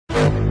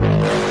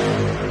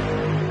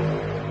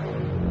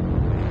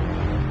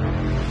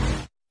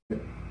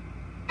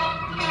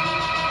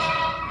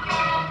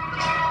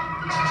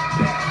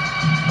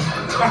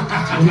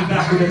We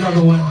back with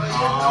another one.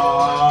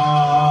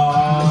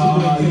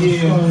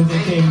 They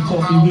came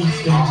Coffee Weeks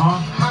thing.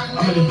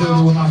 I'm in the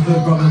building with my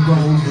good brother, bro.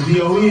 The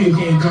DOE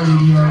came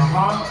Dirty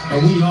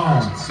and we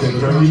are the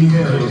Dirty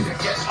Hills.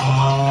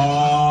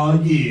 Oh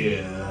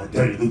yeah,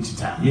 Dirty Lucha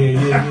time.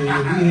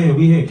 Yeah.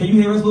 We here. Can you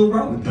hear us, little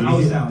bro? How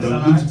it sound? Dirty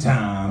Lucha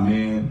time,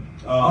 man.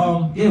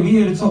 Yeah, we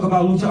here to talk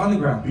about Lucha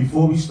Underground.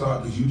 Before we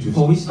start,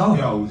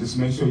 yo, just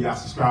make sure y'all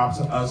subscribe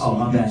to us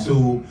on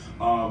YouTube.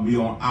 We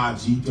on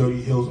IG,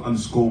 Dirty Hills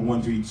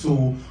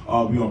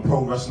 _132. We on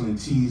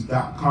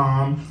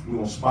ProWrestlingTees.com. We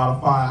on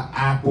Spotify,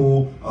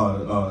 Apple,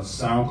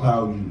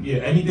 SoundCloud. Yeah,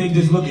 anything.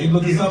 Just look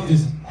us up.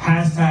 Just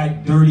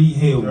hashtag Dirty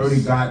Hills.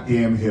 Dirty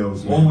goddamn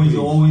Hills. Man,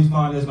 you'll always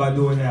find us by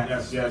doing that.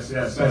 Yes.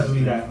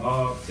 Especially that.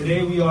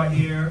 Today we are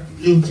here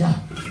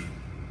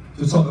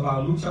to talk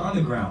about Lucha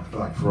Underground.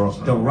 Like for us,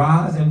 the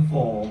rise and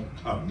fall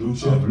of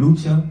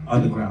Lucha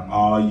Underground.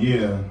 Oh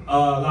yeah. A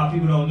lot of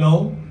people don't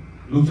know.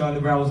 Lucha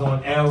Underground was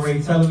on El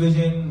Rey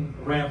Television.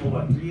 Ran for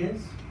what, 3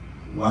 years?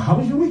 Well, how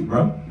was your week,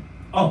 bro?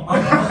 I'm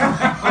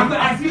gonna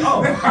ask you. You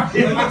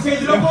gonna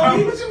change it up on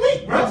me? What's your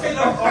week, bro? All right.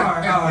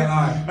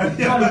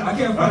 I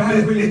can't find how to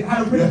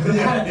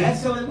had an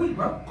excellent week,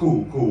 bro.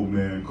 Cool,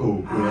 man.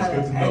 Cool. That's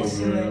good to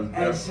know, man.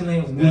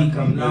 Excellent week.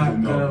 I'm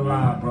not gonna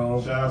lie,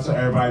 bro. Shout out to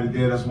everybody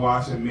there that's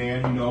watching,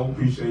 man. You know,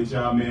 appreciate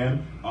y'all,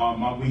 man.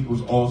 My week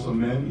was awesome,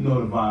 man. You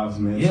know the vibes,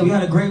 man. Yeah, we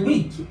had a great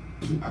week.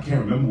 I can't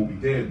remember what we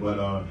did, but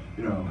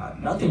you know,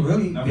 nothing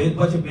really.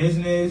 Bunch of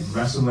business,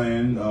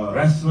 wrestling,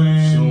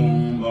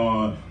 Zoom.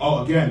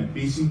 Again,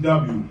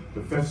 BCW,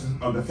 the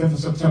 5th of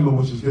September,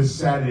 which is this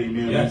Saturday,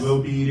 man. Yes. We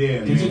will be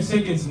there. Get your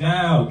tickets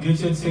now. Again,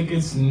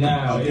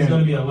 it's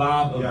gonna be a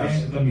live event.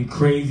 It's gonna be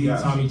crazy.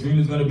 Yes. Tommy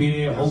Dreamer's gonna be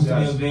there hosting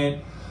the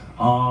event.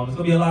 There's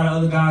gonna be a lot of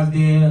other guys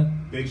there.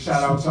 Big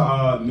shout out to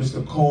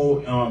Mr.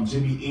 Cole,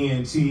 Jimmy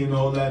ENT and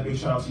all that. Big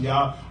shout out to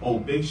y'all.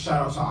 Big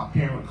shout out to our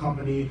parent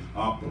company.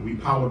 We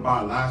powered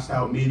by Last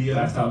Out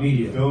Media. Feel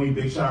me?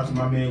 Big shout out to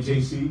my man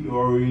JC. You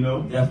already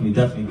know. Definitely.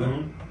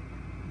 Mm-hmm.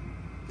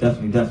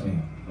 Definitely.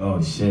 Oh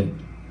shit.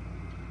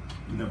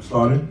 You never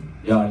started?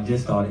 Yo, I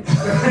just started.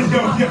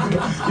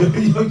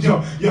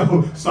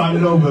 yo, start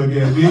it over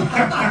again, dude.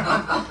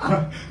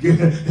 Nah,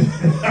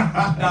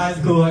 it's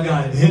cool, I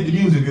got it. Hit the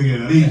music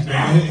again, at least,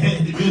 man.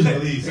 Hit the music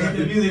at least. Hit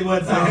the music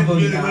one time for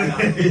me.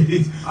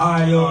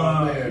 Alright, yo,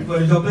 you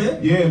want to jump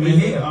in? Yeah, man.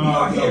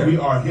 We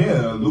are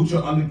here.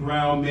 Lucha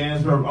Underground, man.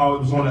 It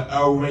was on the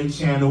El Rey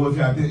channel, if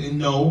y'all didn't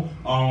know.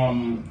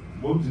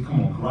 What was it?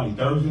 Come on, Karate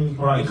Thursdays?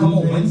 It come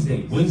on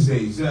Wednesdays.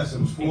 Wednesdays, yes. It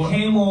was 4. It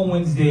came on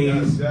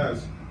Wednesdays.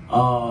 Yes.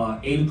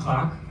 8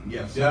 o'clock.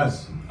 Yes. It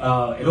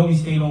only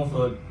stayed on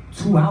for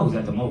 2 hours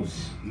at the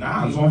most.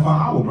 Nah, it was on for an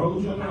hour, bro.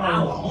 Lucha An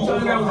hour. Lucha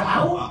Underground was an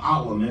hour? An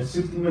hour, man.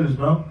 60 minutes,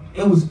 bro.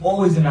 It was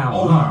always an hour.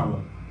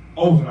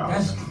 Always an hour.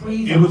 That's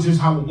crazy. It was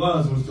just how it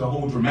was. It was the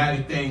whole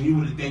dramatic thing. You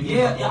would have think.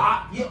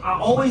 I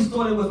always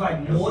thought it was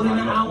like more than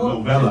an hour.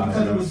 Novella,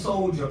 because it was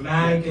so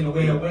dramatic in the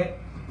way it went.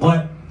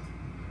 But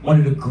one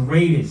of the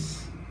greatest,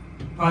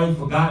 probably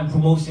forgotten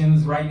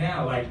promotions right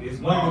now. Like, it's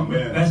one of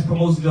the best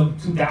promotions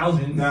of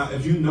 2000. Now,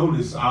 if you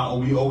notice,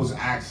 we always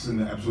ask in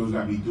the episodes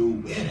that we do,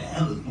 where the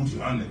hell is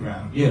Lucha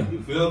Underground? Yeah. You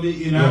feel me?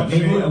 You know what I'm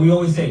saying? We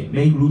always say,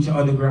 make Lucha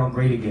Underground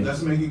great again.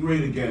 Let's make it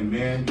great again,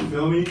 man. You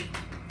feel me?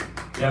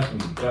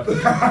 Definitely.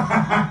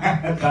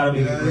 Gotta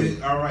make it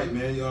great. All right,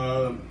 man.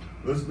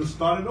 Let's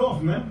start it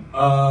off, man.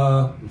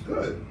 It's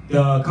good.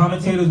 The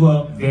commentators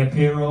were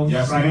Vampiro,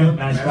 Striker,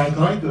 Matt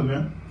Striker,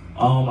 man.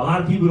 A lot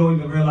of people don't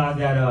even realize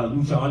that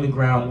Lucha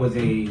Underground was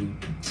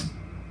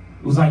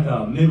like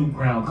a middle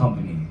ground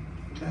company.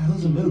 What the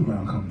hell's a middle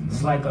ground company?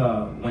 It's like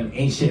when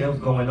ain't shit else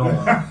going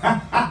on.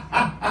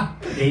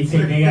 They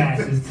take their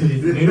asses to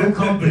this middle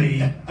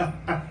company,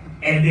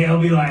 and they'll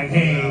be like,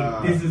 hey,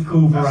 this is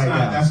cool for right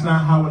now. That's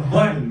not how it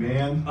happened,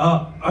 man.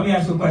 Let me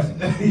ask you a question.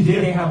 Did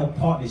they have a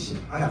partnership?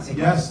 I gotta take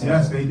Yes,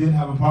 they did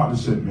have a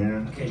partnership,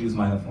 man. I can't use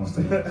my headphones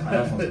today. My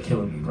headphones are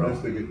killing me, bro.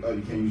 You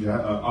can't use your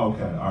okay, all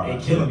right. They're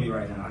killing me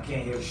right now. I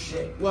can't hear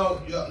shit.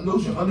 Well,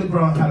 Lucha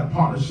Underground had a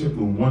partnership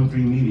with 1-3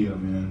 Media,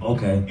 man.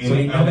 Okay. So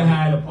they never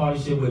had a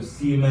partnership with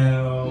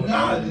CML,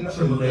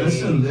 Triple A.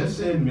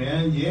 Listen,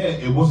 man. Yeah,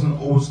 it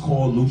wasn't always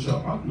called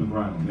Lucha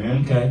Underground,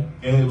 man. Okay.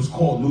 And it was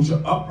called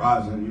Lucha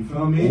Uprising. You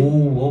feel me?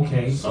 Oh,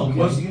 okay. So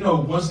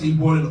once they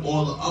brought in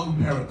all the other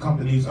parent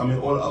companies, all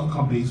the other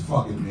companies,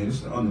 fuck it, man.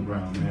 It's the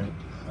underground, man.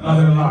 Not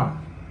gonna lie.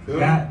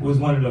 That was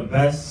one of the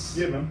best.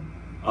 Yeah, man.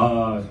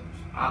 I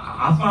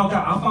found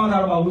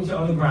out about Lucha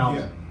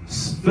Underground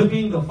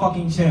flipping the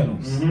fucking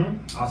channels.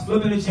 Mm-hmm. I was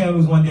flipping the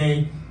channels one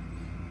day,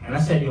 and I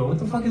said, yo, what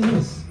the fuck is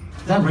this?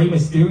 Is that Rey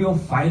Mysterio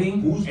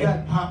fighting? Who's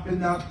that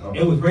popping out?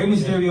 It was Rey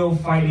Mysterio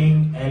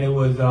fighting, and it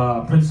was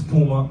Prince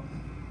Puma.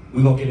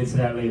 We're gonna get into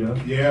that later.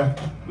 Yeah.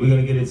 We're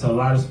gonna get into a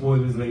lot of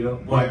spoilers later.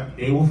 But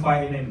they were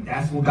fighting, and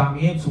that's what got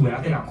me into it.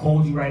 I think I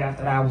called you right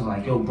after that. I was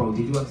like, yo, bro,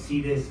 did you ever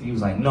see this? And he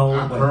was like, no.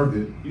 I curved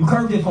it. You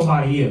curved it for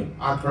about a year.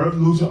 I curved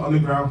Lucha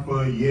Underground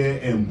for a year,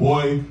 and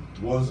boy,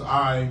 was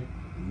I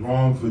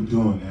wrong for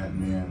doing that,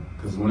 man.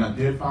 Because when I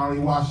did finally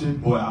watch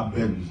it, boy, I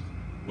binged.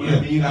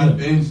 Whatever you got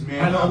bench,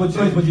 man. I know what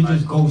choice, but you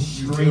just go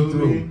straight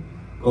through.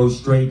 Go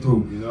straight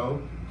through. You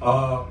know?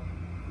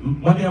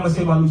 One thing I'm gonna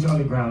say about Lucha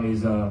Underground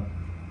is the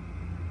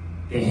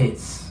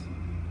hits.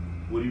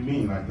 What do you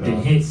mean, like the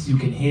hits? You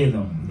can hear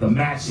them. The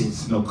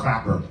matches, no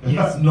clapper.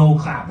 Yes, no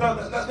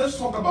clapper. Let's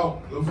talk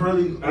about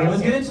really. All right,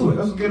 let's get into it.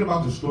 Let's get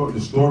about the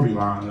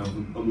storyline of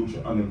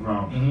Lucha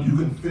Underground. Mm-hmm. You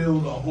can feel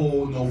the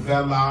whole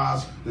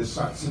novellas, the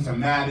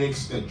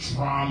cinematics, the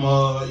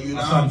drama. You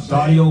know, what I'm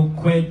saying? Dario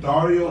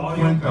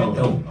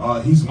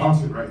Cueto. He's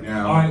wanted right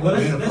now. All right, well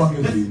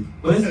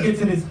let's get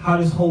to this. How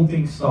this whole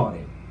thing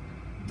started.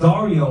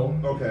 Dario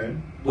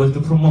was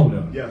the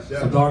promoter. Yes.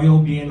 So Dario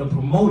being the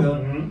promoter.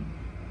 Mm-hmm.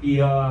 He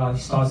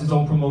starts his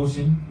own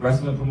promotion,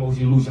 wrestling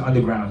promotion, Lucha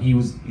Underground.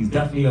 He's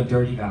definitely a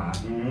dirty guy.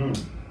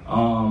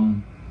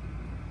 Mm-hmm.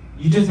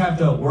 You just have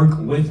to work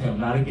with him,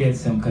 not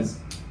against him, because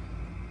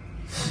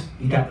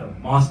he got the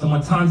Monster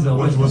Matanza,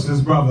 which was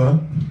his brother.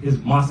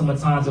 His Monster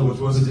Matanza, which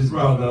was his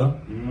brother.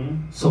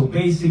 Mm-hmm. So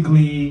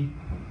basically,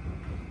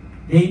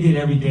 they did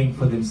everything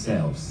for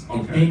themselves.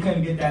 If they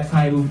couldn't get that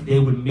title, they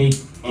would make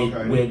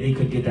it where they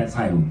could get that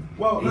title.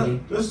 Well,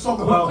 let's talk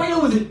about. Dario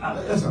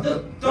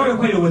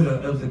Cueto was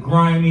a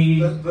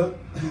grimy.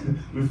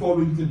 Before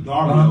we get to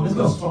Dario,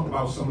 let's talk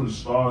about some of the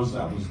stars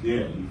that was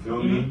there. You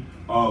feel me?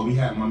 We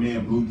had my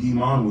man Blue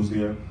Demon was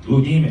there.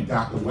 Blue Demon.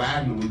 Dr.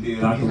 Wagner was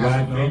there. Dr.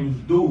 Wagner. Famous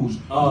dudes.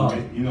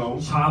 You know.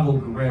 Chavo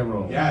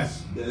Guerrero.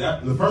 Yes.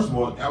 First of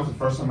all, that was the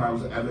first time I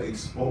was ever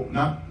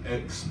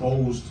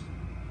exposed.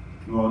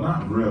 Well,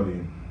 not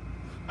really.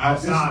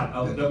 Outside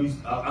of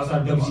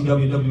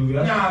WCW,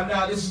 WWF?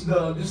 Nah. This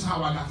is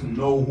how I got to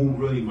know who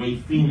really Ray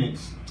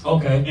Phoenix.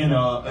 Okay. In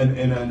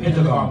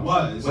Pentagon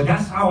was. But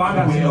that's how I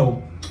got to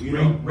know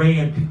Ray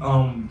and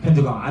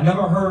Pentagon. I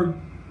never heard.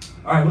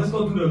 All right, let's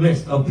go through the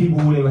list of people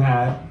who they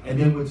had, and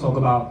then we'll talk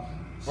about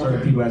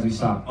certain people as we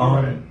stop.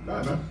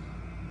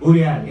 Who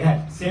they had? They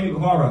had Sammy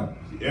Guevara.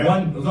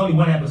 Yeah. It was only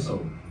one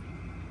episode.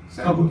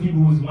 A couple of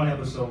people was one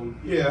episode.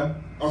 Yeah.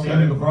 Okay.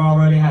 Sammy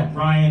Guevara. They had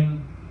Brian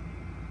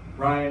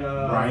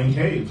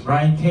Cage.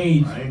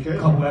 A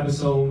couple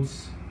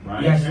episodes.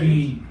 I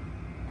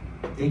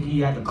think he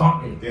had the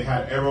gauntlet. They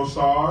had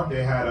Aerostar.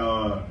 They had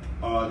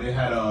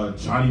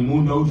Johnny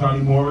Mundo,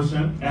 Johnny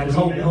Morrison. And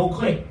the whole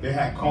clique. They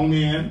had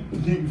Conan.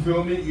 You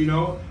feel me? You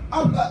know.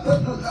 I'm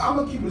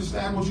gonna keep it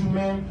stacked with you,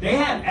 man. They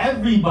had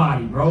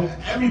everybody, bro.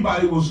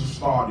 Everybody was a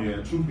star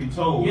there. Truth be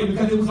told. Yeah,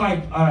 because it was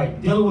like, all right,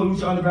 dealing with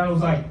Lucha Underground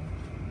was like,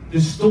 the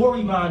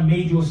storyline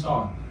made you a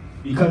star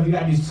because you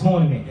had this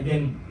tournament, and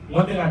then.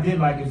 One thing I did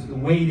like is the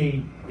way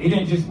they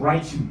didn't just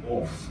write you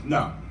off.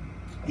 No.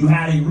 You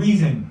had a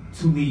reason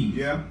to leave.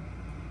 Yeah.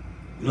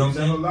 You know what I'm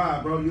saying? You ain't never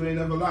lied, bro. You ain't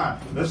never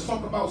lied. Let's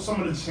talk about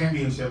some of the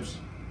championships,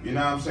 you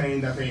know what I'm saying,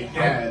 that they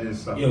had and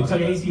stuff. Yo, turn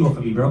your AC off for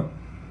me, bro.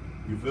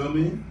 You feel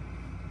me?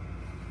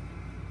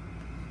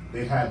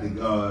 They had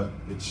the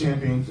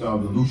champions, the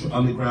Lucha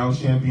Underground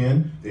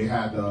champion. They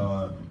had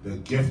the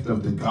Gift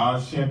of the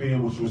Gods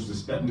champion, which was the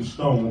stepping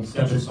stone to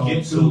get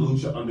to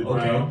Lucha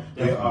Underground.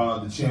 Okay.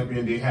 The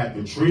champion. They had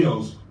the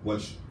trios,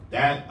 which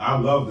I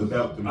love the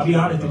belt. I'll be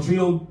honest, the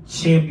trio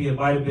champion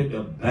might have been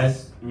the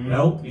best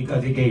belt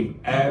because it gave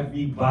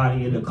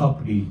everybody in the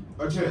company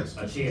a chance.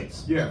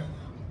 Yeah.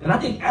 And I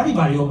think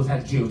everybody almost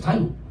had the trio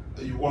title.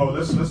 Well,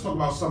 let's talk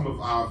about some of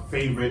our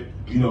favorite,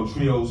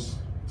 trios.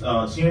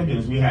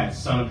 Champions. We had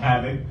Son of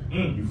Havoc.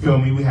 You feel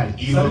me? We had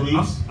Evil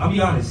East. I'll be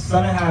honest.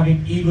 Son of Havoc,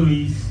 Evil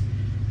East,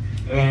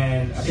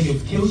 and I think it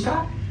was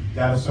Killshot.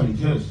 That was Sonny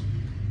Kiss.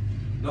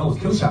 No, it was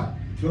Killshot.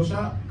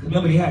 Killshot? Because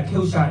remember they had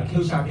Killshot, and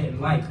Killshot didn't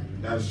like.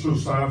 That is true.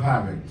 Son of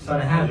Havoc. Son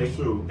of Havoc. That is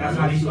true. That's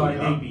how they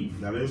started their beef.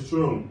 That is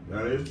true.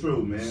 That is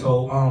true, man.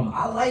 So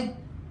I like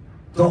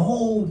the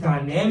whole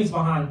dynamics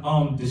behind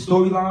the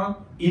storyline,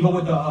 even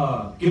with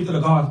the Gift of the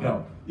Gods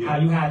belt. Yeah. How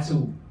you had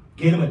to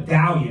get a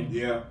medallion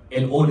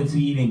in order to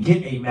even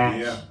get a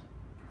match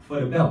for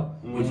the belt,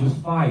 which was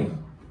fire.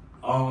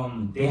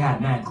 They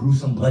had mad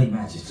gruesome bloody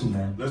matches too,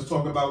 man. Let's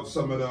talk about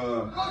some of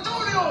the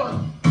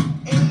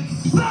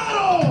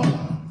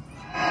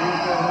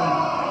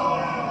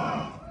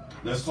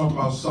Let's talk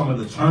about some of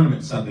the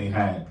tournaments that they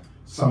had.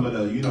 Some of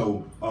the,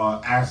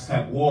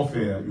 Aztec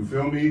warfare, you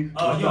feel me?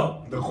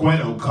 The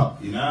Cueto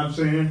Cup, you know what I'm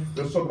saying?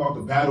 Let's talk about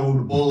the Battle of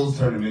the Bulls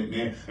tournament,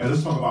 man. And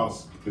let's talk about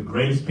the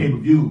greatest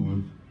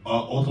pay-per-view.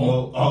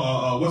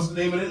 What's the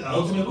name of it?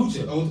 Ultimate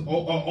Lucha.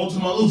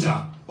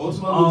 Ultimate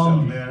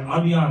Lucha, man.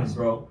 I'll be honest,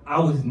 bro. I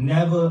was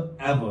never,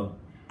 ever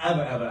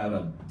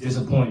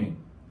disappointed.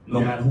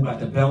 No matter who got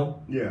the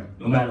belt. Yeah.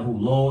 No matter who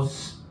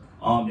lost.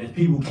 If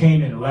people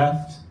came and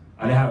left,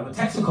 I didn't have a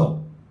Texaco.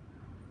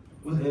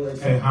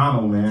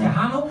 Tejano, man.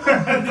 Tejano?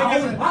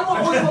 Why do I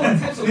always call him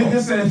Texaco?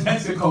 This says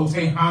Texaco,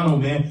 Tejano,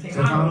 man.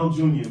 Tejano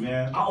Jr.,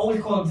 man. I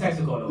always call him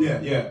Texaco, though. Yeah.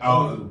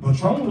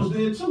 Patron was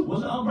there, too.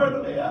 Wasn't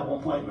Alberto there at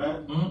one point,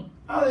 man? Mm-hmm.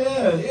 Oh,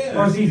 yeah.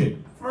 First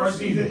season. First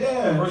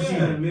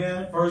season,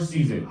 man. First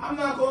season. I'm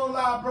not going to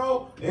lie,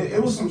 bro.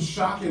 It was some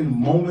shocking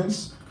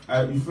moments.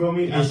 You feel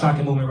me? It's a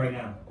shocking moment right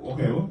now.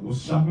 Okay,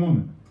 what's the shocking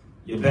moment?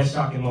 Your best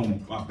shocking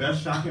moment. My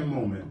best shocking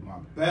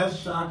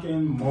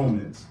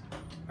moment.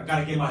 I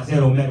gotta get my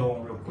Zero medal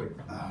on real quick.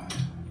 I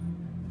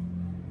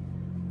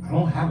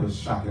don't have a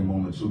shocking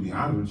moment, to be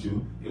honest with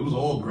you. It was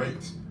all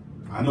great.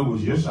 I know it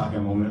was your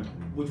shocking moment.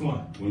 Which one?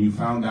 When you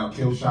found out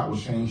Kill Shot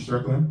was Shane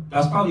Strickland.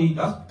 That's probably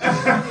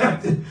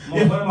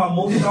one of my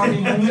most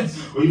shocking moments.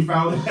 When you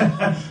found it.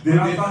 When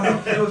I found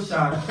out Kill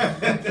Shot.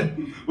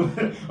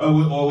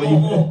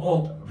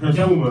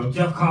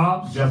 Jeff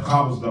Cobb. Jeff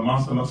Cobb was the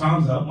Monster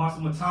Matanza.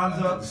 Monster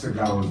Matanza. This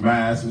guy was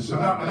mass and shit.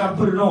 I gotta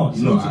put it on.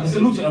 It's a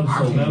Lucha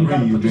episode, man. We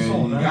gotta put this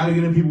on, man. You gotta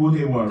get the people what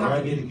they want,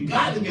 right? You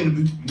gotta get it.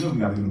 You know we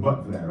gotta get a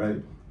button for that,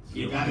 right?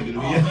 Yeah, gotta get it.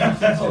 You should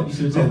have told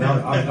me.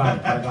 I got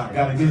it.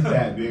 Gotta get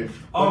that, man.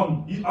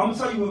 I'm gonna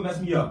tell you what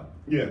messed me up.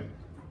 Yeah.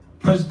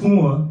 Prince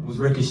Puma was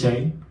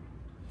Ricochet.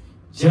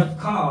 Jeff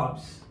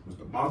Cobbs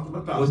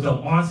was the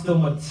Monster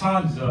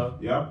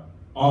Matanza. Yep.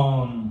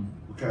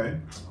 Okay.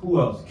 Who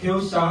else?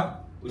 Kill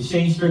Shot with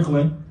Shane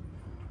Strickland.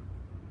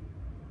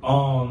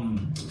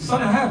 Son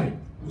of Havoc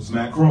was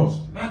Matt Cross.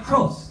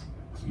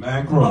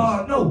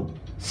 No,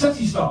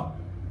 Sexy Star.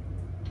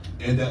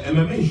 And the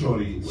MMA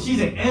shorty.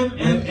 She's an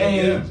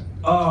MMA,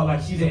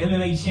 she's an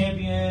MMA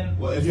champion.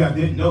 Well, if y'all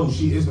didn't know,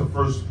 she is the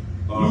first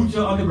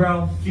Lucha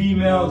Underground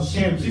female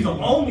champion. She's the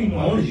only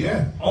one.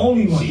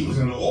 Only one. She was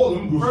in all of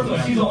them groups. First of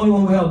all, she's the only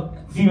one who held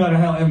female to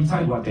held every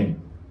title, I think.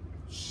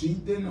 She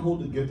didn't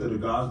hold the gift of the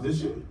gods, did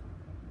she?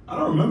 I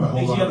don't remember. I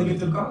think she had the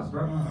gift of the gods,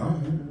 bro.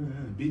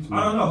 Beats me.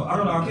 I don't know.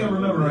 I can't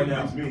remember right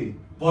now. Beats me.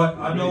 But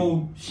I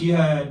know she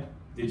had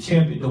the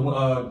champion.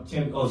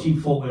 Champion. Oh, she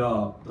fought with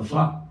the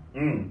Flop.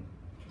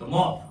 The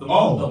Moth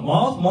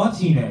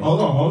Martinez.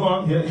 Hold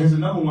on. Here's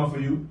another one for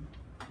you.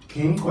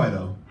 King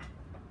Cueto.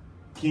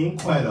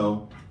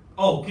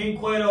 Oh, King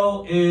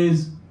Cueto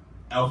is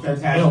El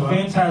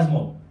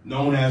Phantasmo.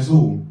 Known as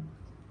who?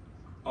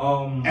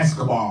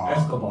 Escobar.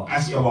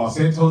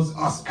 Santos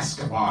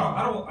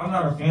Escobar. I'm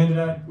not a fan of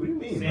that. What do you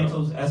mean?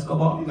 Santos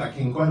Escobar. You like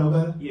King Cueto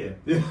better? Yeah.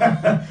 King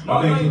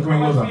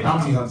Cueto was a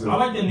bounty hunter. I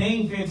like the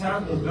name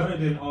Phantasmo better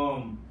than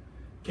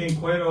King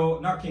Cueto.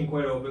 Not King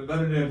Cueto, but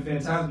better than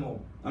Phantasmo.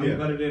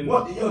 Better than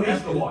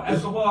Escobar.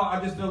 Escobar,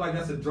 I just feel like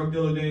that's a drug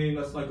dealer name.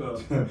 That's like a...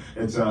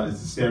 it's a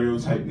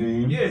stereotype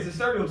name. Yeah, it's a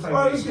stereotype name.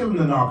 Let's give him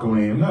the narco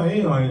name. No,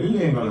 he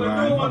ain't gonna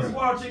lie. Nobody's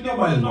watching.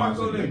 Nobody's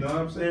watching. You know what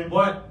I'm saying?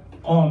 But,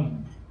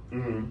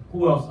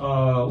 who else?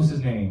 What's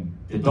his name?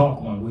 The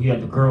dark one, where he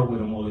had the girl with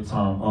him all the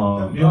time.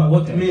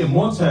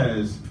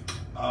 Montez.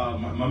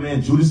 My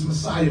man Judas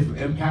Messiah from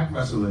Impact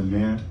Wrestling,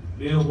 man.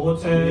 Bill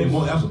Montez.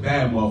 That's a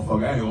bad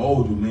motherfucker. I ain't gonna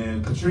hold you,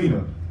 man.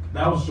 Katrina.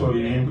 That was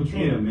shorty name.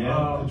 Katrina,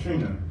 man.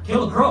 Katrina.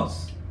 Killer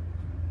Cross.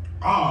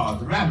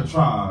 The Rabbit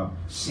Tribe.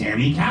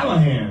 Sammy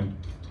Callahan.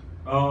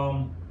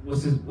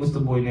 What's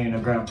the boy name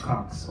that grabbed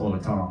cocks all the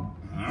time?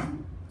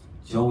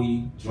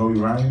 Joey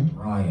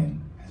Ryan.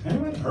 Has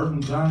anybody heard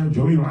from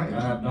Joey Ryan? I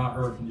have not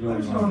heard from Joey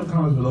Ryan. Let us know in the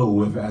comments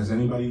below if has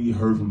anybody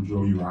heard from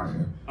Joey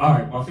Ryan.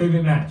 Alright, my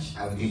favorite match.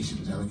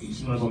 Allegations. You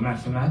wanna go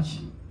match for match?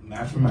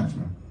 Match for match,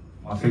 man.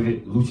 My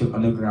favorite Lucha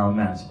Underground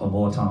match of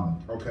all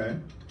time. Okay.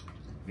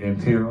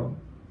 Vampiro,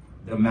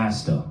 the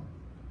Master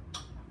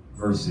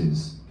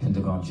versus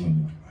Pentagon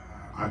Jr.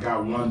 I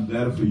got one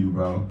better for you,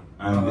 bro.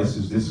 This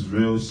is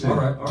real shit. All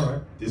right.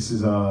 This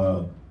is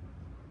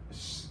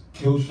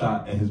Kill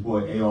Shot and his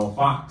boy A.R.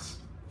 Fox.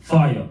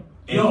 Fire.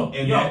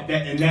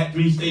 That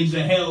 3 stages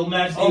of hell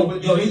match.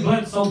 He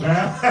bled so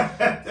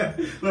bad.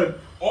 Look,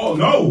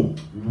 no,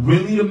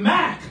 Willie the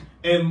Mac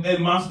and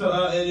Monster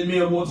and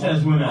Emil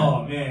Montez went out.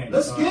 Oh man.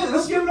 Let's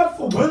give it up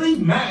for Willie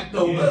Mac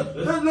though. Yeah. Let's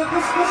give it up for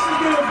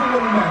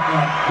Willie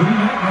Mac. Willie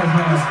Mac has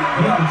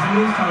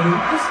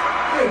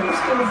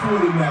let's give it for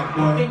Willie Mac,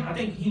 boy. I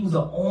think he was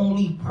the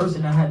only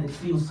person that had the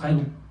Fields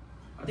title.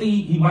 I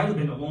think he might have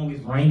been the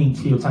longest reigning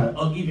Field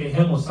title. Either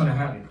him or Son of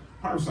Havoc.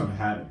 Probably Son of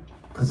Havoc.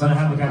 Because Son of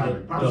Havoc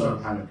had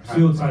the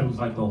Field titles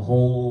like the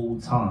whole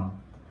time.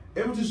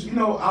 It was just,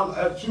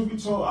 truth be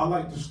told, I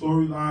like the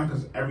storyline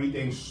because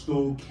everything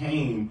still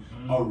came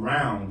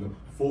around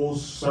full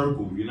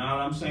circle. You know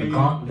what I'm saying? The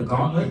gauntlet?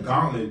 The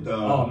gauntlet.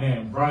 Oh,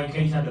 man. Brian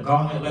Cage had the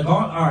gauntlet.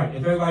 All right,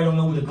 if everybody don't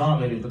know what the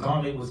gauntlet is, the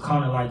gauntlet was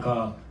kind of like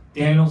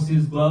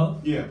Thanos'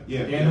 glove. Yeah.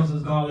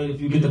 Thanos' gauntlet.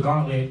 If you get the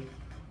gauntlet,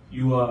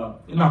 you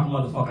knock a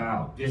motherfucker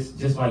out.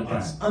 Just like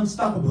that.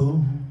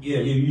 Unstoppable. Yeah,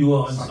 you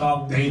are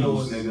unstoppable.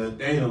 Thanos, nigga.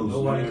 Thanos.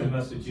 Nobody can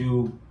mess with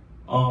you.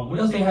 What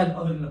else they had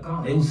other than the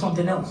gauntlet? It was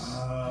something else.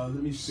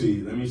 Let me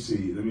see. It was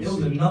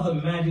another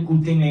magical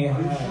thing they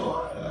had.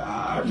 Sure?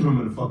 I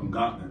remember the fucking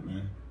gauntlet,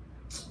 man.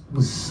 It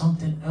was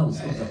something else.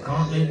 It was a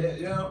gauntlet.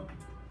 Yeah.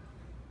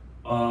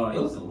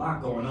 It was a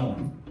lot going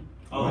on.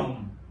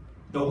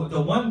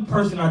 The one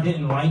person I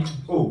didn't like,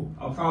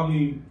 I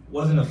probably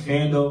wasn't a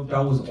fan of that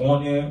was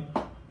on there.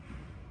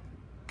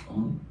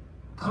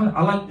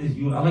 I like this.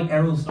 I like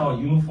Aerostar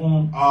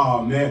uniform.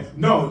 Oh man,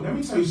 no. Let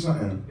me tell you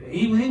something.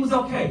 He was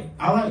okay.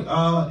 I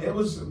like. It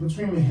was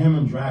between him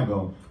and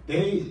Drago.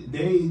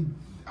 Drago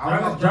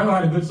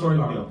had a good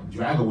storyline.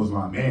 Drago was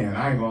my man.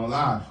 I ain't gonna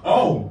lie.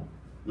 Oh,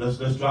 let's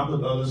drop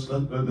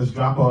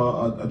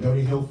a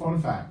Dirty Hill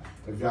fun fact.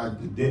 If y'all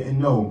didn't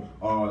know,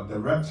 the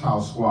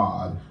Reptile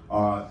Squad,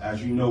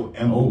 as you know,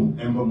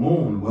 Ember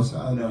Moon, what's the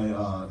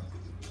other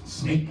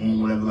Snake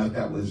Moon, whatever like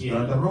that, was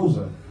Thunder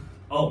Rosa.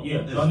 Oh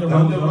yeah, Thunder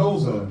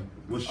Rosa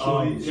was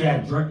Shorty. She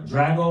had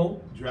Drago.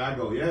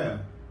 Drago, yeah.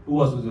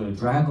 Who else was there?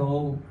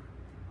 Drago.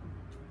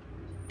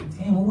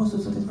 Damn, what was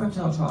this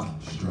reptile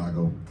tribe?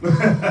 Drago.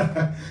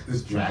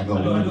 This Drago.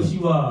 I know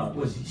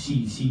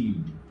she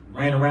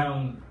ran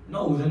around.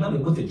 No, it was another.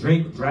 What's it?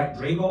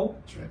 Drago?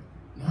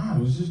 Nah, it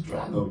was just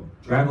Drago.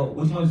 Drago.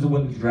 Which one is the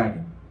one with the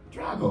dragon?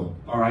 Drago.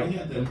 All right.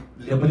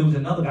 Yeah, but it was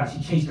another guy.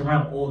 She chased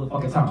around all the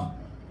fucking time.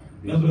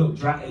 Remember the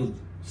Drago? It was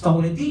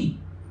starting with a D.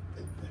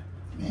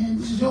 Man,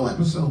 this is your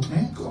episode,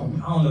 man. Go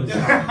on. I don't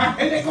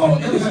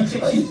know.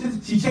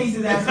 She chased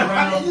his ass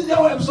around. This is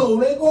your episode,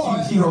 man. Go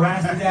on. She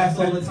harassed his ass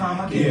all the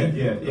time. I can't.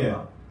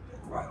 Yeah.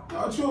 Right.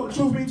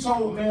 Truth be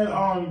told, man,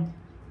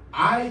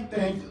 I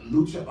think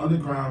Lucha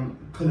Underground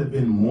could have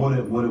been more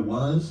than what it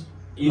was.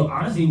 Yo,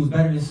 honestly, it was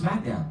better than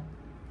SmackDown.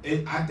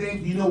 I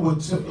think the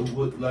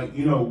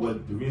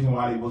reason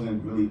why it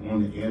wasn't really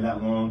on the air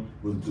that long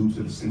was due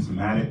to the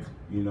Cinematic.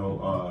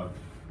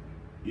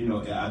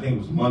 I think it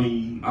was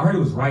money. I heard it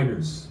was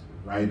writers.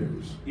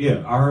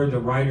 Yeah, I heard the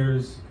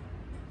writers.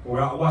 Or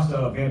I watched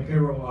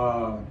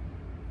Vampiro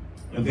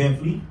and Van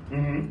Fleet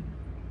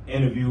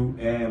interview,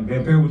 and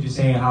Vampiro was just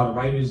saying how the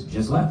writers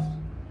just left.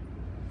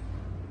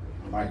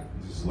 Like,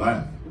 just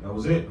left. That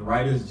was it. The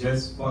writers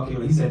just fucking.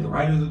 He said the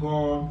writers are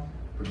gone,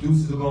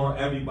 producers are gone,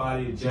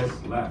 everybody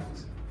just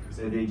left. He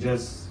said they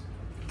just.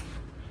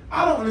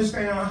 I don't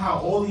understand how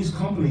all these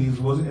companies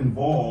was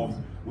involved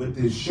with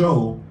this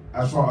show.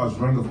 As far as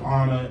Ring of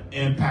Honor,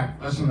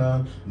 Impact Wrestling,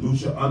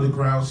 Lucha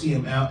Underground,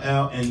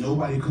 CMLL, and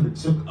nobody could have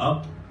took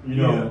up,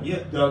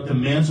 the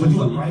mantle.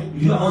 Right?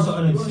 You also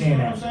understand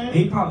that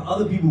they probably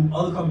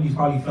other companies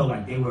probably felt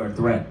like they were a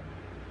threat,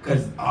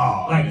 because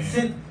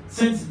since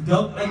let's be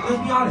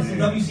honest, in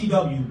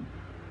WCW,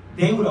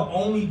 they were the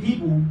only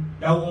people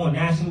that were on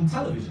national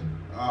television,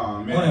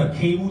 on a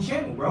cable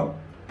channel, bro.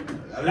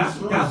 That's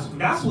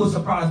what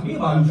surprised me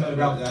about Lucha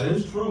Underground. That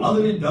is true.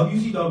 Other than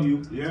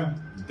WCW,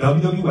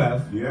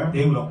 WWF,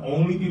 they were the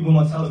only people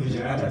on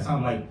television at that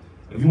time. Like,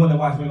 if you want to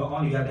watch Ring of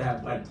Honor, you had to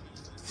have like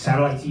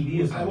satellite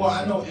TV or something. Well,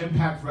 I know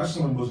Impact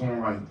Wrestling was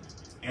on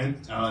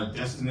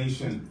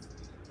Destination,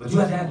 but you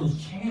had to have those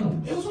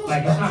channels. It was on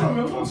Spectrum.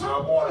 It was on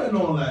Time Warner and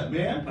all that,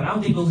 man. But I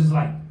don't think those is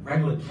like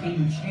regular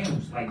cable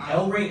channels. Like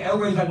El Rey's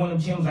like one of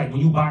them channels. Like when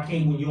you buy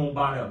cable, you don't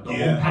buy the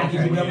whole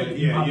package or whatever.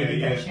 You probably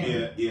get that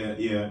channel.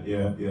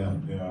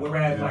 Yeah.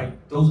 Whereas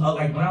like those,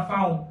 like when I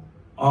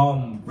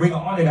found Ring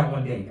of Honor that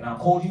one day, and I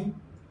called you.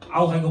 I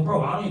was like,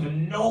 bro, I don't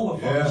even know what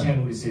fucking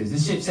channel this is.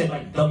 This shit said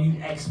like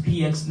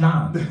WXPX9.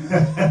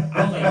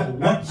 I was like,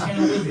 what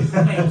channel is this?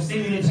 I'm like,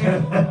 send me the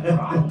channel. Bro,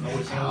 I don't know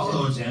what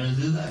channel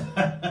this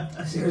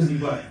is. Seriously,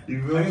 but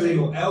like I say,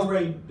 El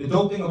Rey, the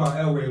dope thing about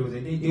El Rey was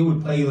that they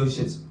would play those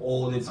shits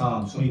all the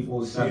time,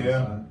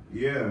 24/7.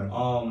 Yeah.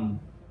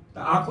 The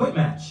I Quit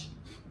match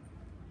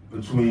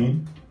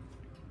between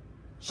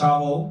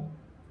Chavo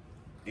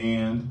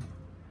and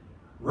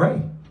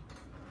Rey.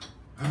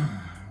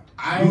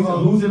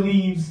 Loser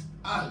leaves.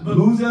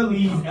 Loser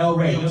leaves El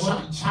Rey.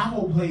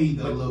 Chavo played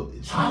the little.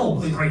 Chavo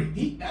was great.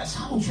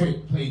 Chavo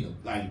played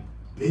the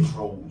bitch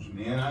roles,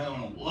 man. I don't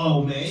know.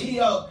 Whoa, man.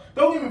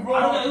 Don't get me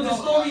wrong. I don't know. The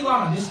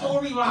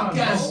storyline. I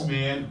guess,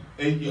 man.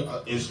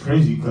 It's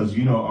crazy because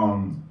he's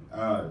one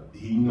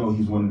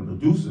of the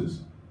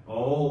producers.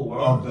 Oh,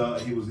 wow.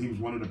 He was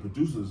one of the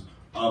producers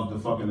of the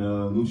fucking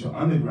Lucha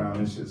Underground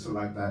and shit, so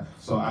like that.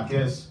 So I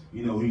guess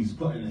he's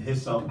putting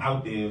himself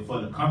out there for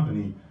the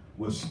company.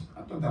 Which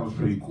I thought that was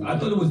pretty cool. I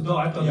thought it was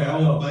dope.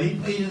 But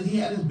he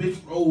had his bitch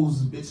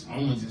roles, bitch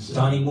moments and shit.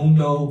 Johnny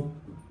Mundo.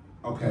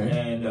 Okay.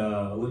 And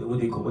what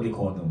they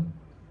call them?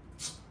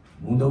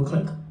 Mundo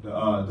Click?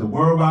 The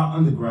Worldwide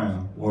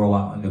Underground.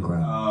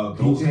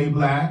 BJ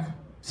Black.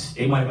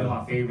 They might have been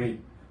my favorite.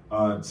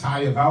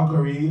 Taya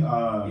Valkyrie.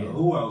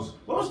 Who else?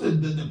 What was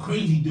the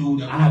crazy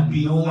dude that I have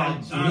no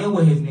idea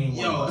what his name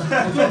was.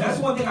 That's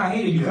one thing I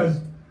hated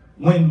because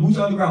when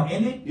Lucha Underground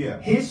ended,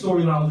 his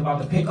storyline was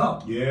about to pick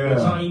up. With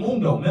Johnny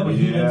Mundo. Remember,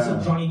 he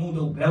took Johnny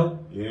Mundo's belt.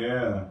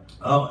 Yeah.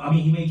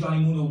 He made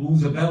Johnny Mundo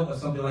lose a belt or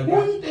something like that.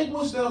 Who do you think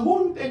was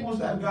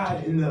that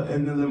guy in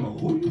the limo?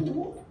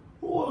 Who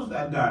was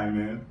that guy,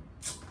 man?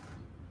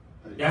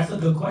 That's a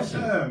good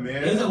question. Yeah,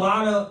 man.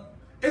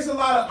 There's a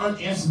lot of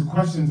unanswered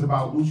questions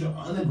about Lucha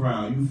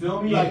Underground. You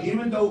feel me? Like,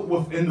 even though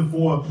within the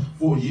four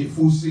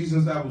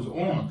seasons that was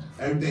on,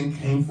 everything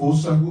came full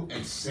circle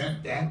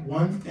except that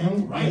one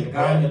thing, right? The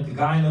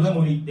guy in the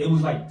limo, it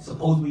was like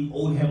supposedly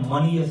owed him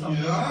money or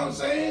something. You know what I'm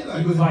saying?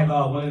 Like, he was like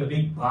one of the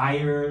big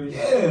buyers.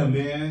 Yeah,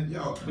 man.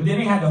 Yo. But then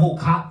they had the whole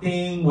cop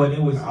thing where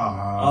it was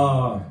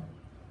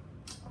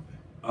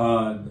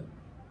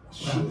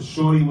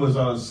Shorty was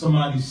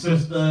somebody's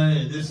sister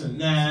and this and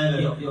that.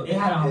 And it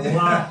had a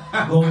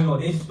lot going on.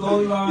 Their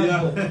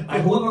storylines,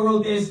 like whoever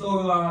wrote their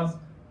storylines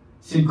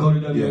should go to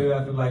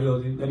WWF and like,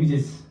 let me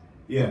just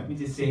Yeah. We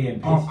just sit here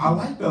and I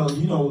like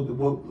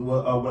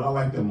what I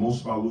like the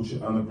most about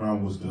Lucha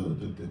Underground was the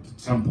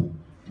temple.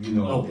 You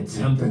know, the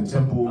temple. The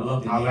temple.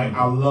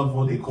 I love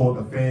what they call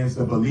the fans,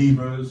 the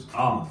believers.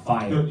 Oh,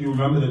 fire! You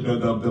remember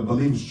the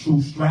believers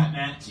true strap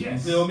match?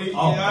 Yes. You feel me?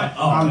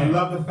 I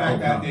love the fact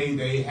that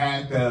they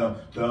had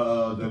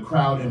the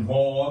crowd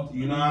involved.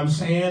 You know what I'm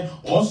saying?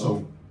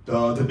 Also,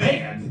 the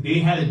band. They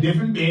had a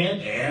different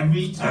band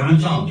every time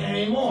they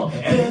came on.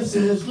 This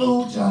is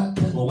Lucha.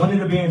 Well, one of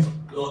the bands,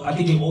 I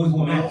think they always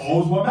wore masks.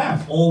 Always wore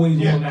masks. Always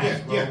wore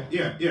masks, bro.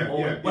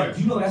 Yeah. But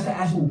you know that's an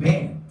actual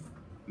band.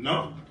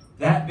 No.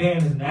 That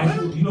band is an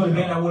actual. You know the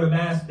band that wore the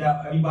mask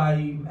that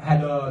everybody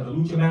had the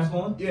Lucha mask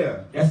on.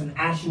 Yeah. That's an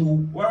actual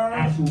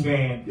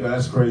band. Yeah,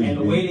 that's crazy. And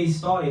the way they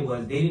started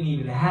was they didn't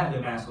even have the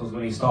masks when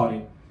they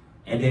started,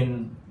 and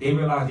then they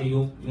realized that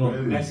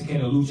Mexican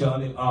and Lucha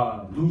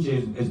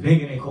is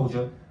big in their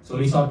culture, so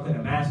they started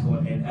putting a mask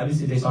on. And ever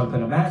since they started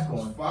putting a mask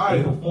on,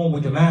 they performed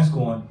with the mask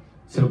on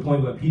to the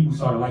point where people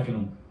started liking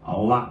them a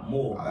lot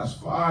more. Oh, that's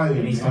fire.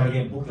 And they started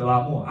getting booked a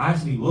lot more. I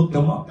actually looked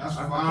them up. That's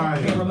fire.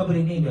 I can't remember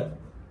their name.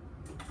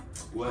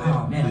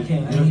 Well, man, I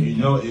can't.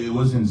 It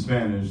was in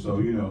Spanish, so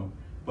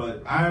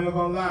But I ain't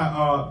gonna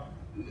lie.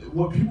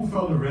 What people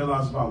fail to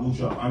realize about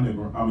Lucha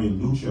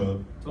Underground,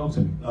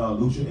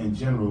 Lucha in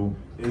general,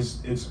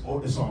 it's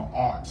an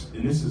art,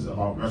 and this is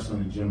about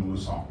wrestling in general.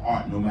 It's an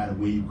art, no matter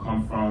where you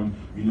come from,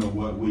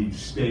 where you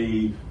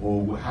stay,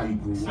 or how you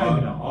grew up. It's not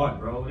even an art,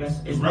 bro.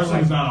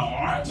 Wrestling's not an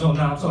art. No,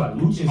 I'm talking about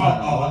Lucha's not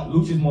an art.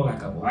 Lucha's more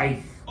like a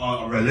life.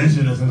 A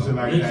religion or something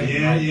like that. I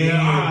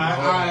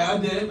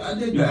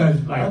did that.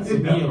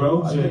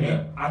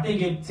 Because I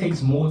think it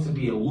takes more to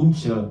be a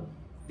lucha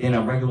than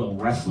a regular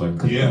wrestler.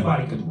 Because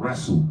anybody could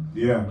wrestle.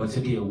 Yeah. But to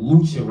be a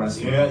lucha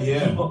wrestler,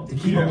 to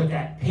keep up with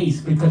that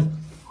pace. Because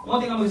one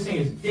thing I'm gonna say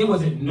is there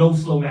wasn't no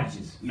slow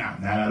matches. Nah,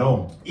 not at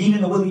all.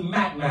 Even the Willie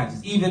Mack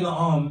matches, even the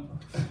Monster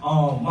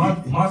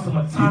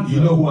Matanza. You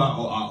know who I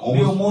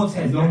always, Bill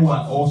Montez. You know who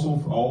I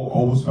also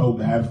always felt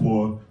bad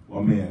for? My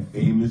man,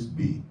 Famous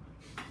B.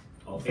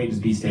 Famous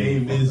B.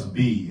 Famous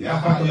B.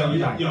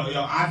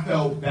 I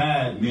felt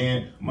bad,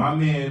 man. My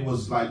man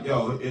was like,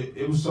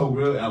 it was so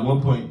real. At one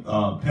point,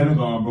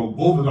 Pentagon broke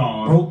both of his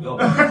arms.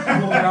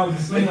 Walking out with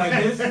a sling like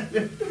this.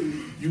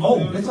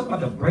 Let's talk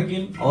about the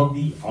breaking of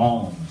the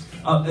arms.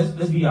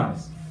 Let's be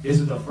honest. This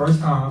is the first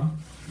time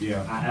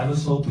I ever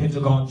saw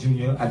Pentagon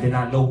Jr. I did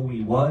not know who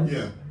he was.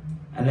 Yeah.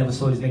 I never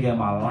saw this nigga in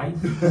my life.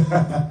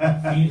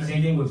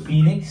 Same thing with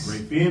Phoenix. Ray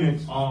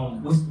Phoenix.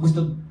 What's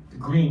the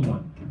green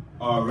one?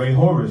 Ray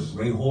Horace.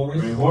 Ray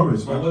Horace. Ray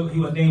Horace. But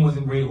his name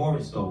wasn't Ray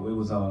Horace though. It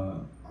was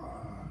come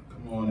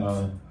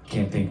on.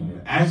 Can't think of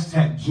it.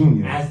 Aztec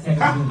Jr. Aztec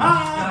Jr.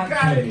 I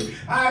got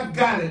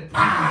it.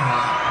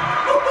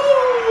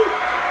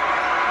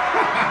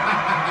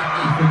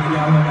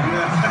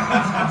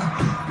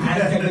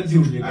 Aztec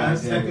Jr.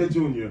 Aztec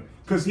Jr.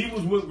 Because he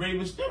was with Rey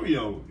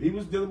Mysterio. He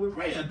was dealing with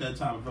Rey at that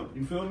time.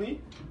 You feel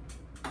me?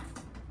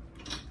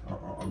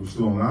 Are we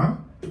still online?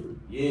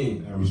 Yeah.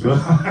 Are we still?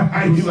 For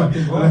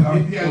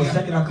a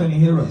second, I couldn't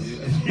hear us.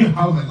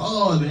 I was like,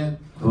 oh, man.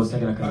 For a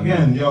second, I couldn't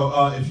Again, hear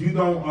us. If you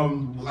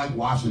don't like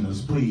watching us,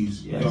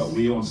 please. Yes.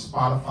 We on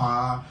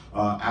Spotify,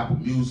 Apple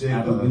Music.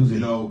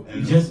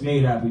 You just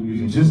made Apple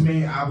Music. You just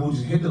made Apple.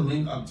 Just hit the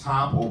link up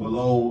top or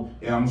below.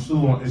 And I'm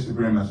still on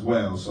Instagram as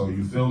well. So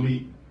you feel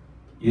me?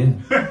 Yeah.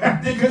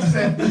 Nigga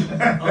said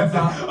up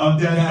top. Up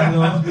there.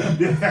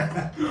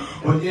 Yeah.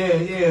 But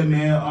yeah,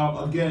 man.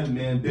 Again,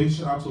 man, big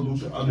shout out to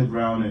Lucha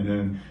Underground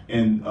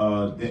and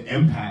the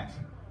Impact.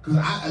 Cause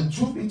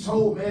truth be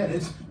told, man,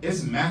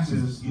 it's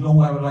matches. You know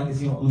who I would like to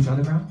see on Lucha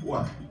Underground?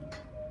 What?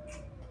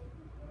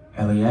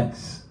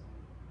 LAX.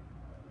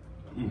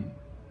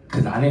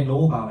 Cause I didn't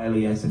know about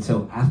LAX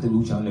until after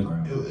Lucha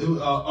Underground.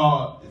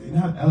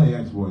 Not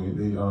LAX, boy.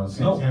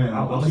 Santana.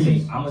 I'm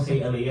gonna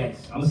say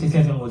LAX. I'm gonna say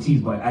Santana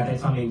Ortiz, but at that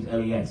time it was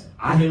LAX.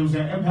 It was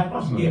an Impact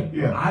Wrestling.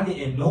 Yeah. I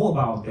didn't know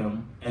about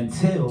them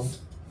until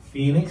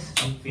Phoenix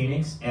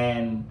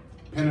and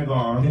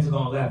Pentagon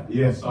left.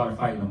 Yeah. Started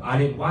fighting them. I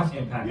didn't watch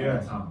Impact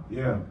at that time.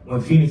 Yeah.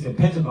 When Phoenix and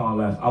Pentagon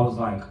left, I was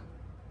like,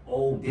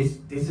 oh, this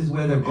is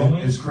where they're going.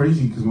 It's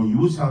crazy because when you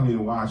was telling me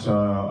to watch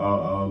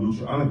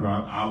Lucha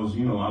Underground, I was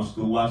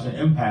still watching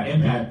Impact.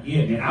 And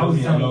I was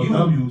telling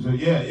you.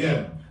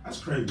 Yeah. That's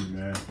crazy,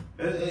 man.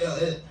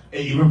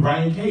 Even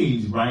Brian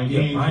Cage.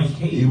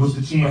 He was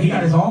the champion. But he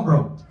got his arm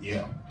broke.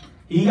 Yeah.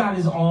 He got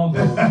his arm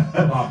broke.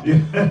 A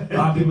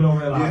lot of people don't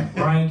realize.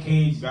 Brian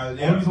Cage. The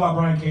only reason why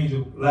Brian Cage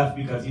left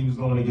because he was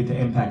going to get the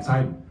Impact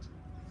title.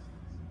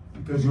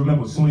 Because you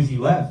remember, as soon as he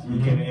left,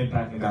 he came to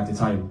Impact and got the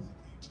title.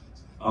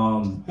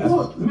 Let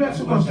me ask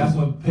you a question. That's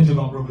when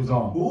Pentagon broke his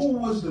arm. Who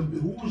was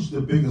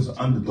the biggest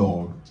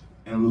underdog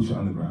in Lucha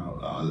Underground?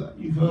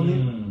 You feel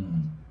me?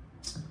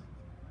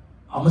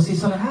 I'm gonna say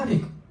Son of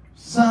Havoc.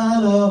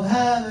 Son of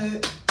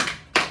Havoc.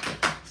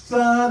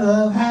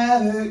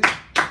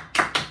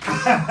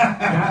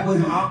 That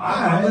was.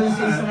 I'm gonna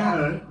say Son of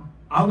Havoc.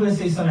 I'm gonna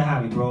say Son of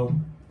Havoc, bro.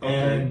 Okay.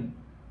 And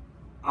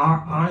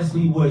I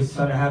honestly wish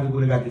Son of Havoc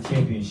would have got the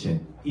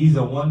championship. He's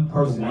the one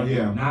person that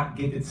did not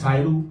get the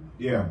title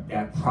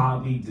that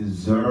probably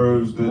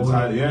deserves the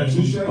title. Yeah,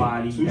 touche,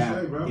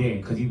 bro. Yeah,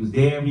 because he was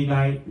there every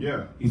night.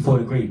 Yeah. He fought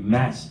a great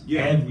match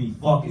every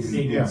fucking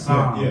single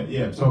time.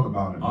 Yeah. Talk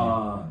about it.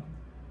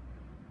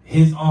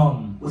 His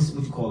what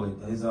you call it?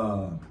 His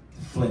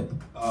flip.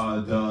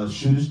 The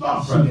shooting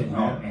star president.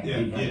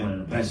 Yeah. One of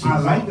the best I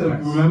like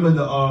remember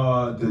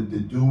the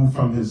dude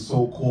from his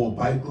so-called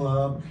bike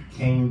club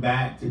came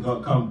back to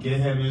come get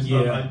him and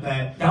stuff like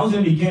that. That was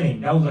in the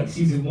beginning. That was like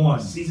season 1.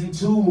 Season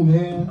 2,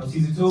 man. Oh,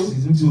 season 2?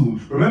 Season 2.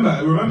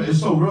 Remember, it's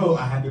so real.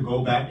 I had to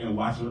go back and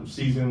watch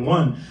season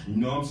 1. You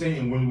know what I'm saying?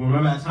 And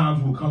remember at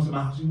times we would come to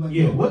my house, you like,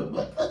 yo, what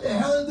the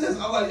hell is this?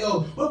 I'm like,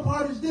 yo, what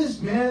part is this,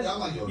 man? I'm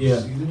like, yo,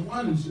 season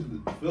 1 and shit.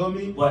 Feel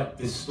me? But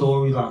the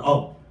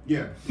storyline,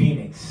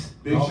 Phoenix.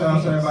 Big shout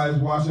out to everybody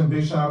who's watching.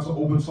 Big shout out to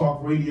Open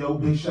Talk Radio.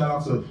 Big shout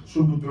out to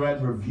Triple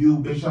Threat Review.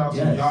 Big shout out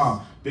to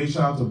y'all. Big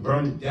shout out to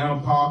Burn It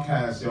Down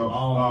Podcast, yo.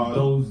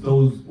 Those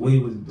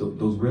real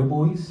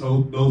boys?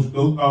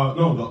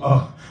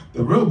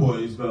 The real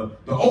boys, the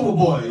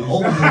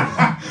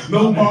overboys.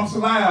 No marks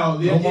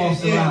allowed. No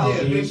marks allowed.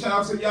 Big shout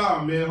out to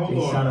y'all, man. Hold on.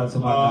 Big shout out to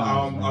my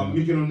guys. I'm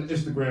making on the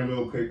Instagram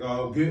real quick.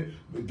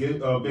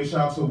 Get big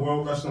shout out to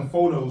World Wrestling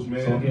Photos,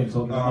 man. Big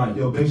shout out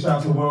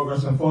to World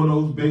Wrestling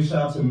Photos. Big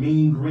shout out to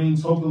Mean Green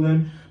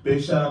Tokerlin.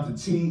 Big shout out to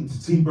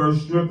T-Bird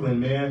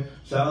Strickland, man.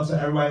 Shout out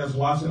to everybody that's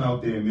watching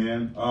out there,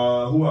 man.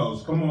 Who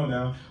else? Come on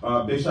now.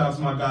 Big shout out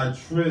to my guy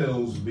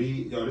Trills,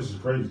 B. Yo, this is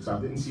crazy because I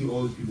didn't see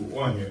all these people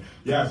on here.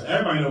 Yes,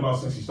 everybody know about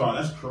Sexy Star.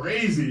 That's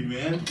crazy,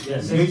 man.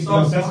 Yeah, Sexy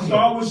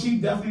Star, she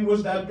definitely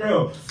was that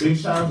girl. Big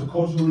shout out to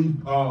Culturally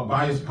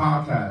Biased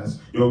Podcast.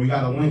 Yo, we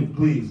got a link,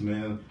 please,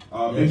 man.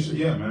 Man. Big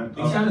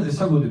shout out to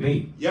Circle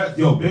Debate. Yeah,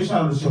 yo, big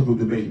shout out to Circle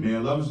Debate,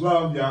 man. Love is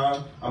love,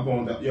 y'all. I'm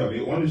going that. Yo, they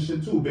on this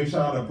shit too. Big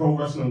shout out to Pro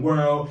Wrestling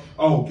World.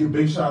 Oh, give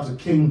big shout out to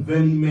King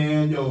Vinny,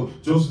 man. Yo,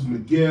 Joseph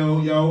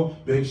McGill, yo.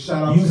 Big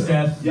shout out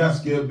to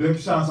give big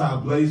shout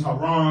out to Blaze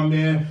Haram,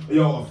 man.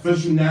 Yo,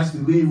 Official Nasty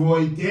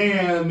Leroy.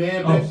 Damn,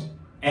 man.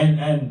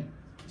 And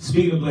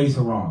speaking of Blaze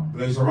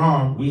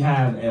Haram, we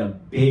have a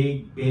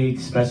big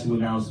special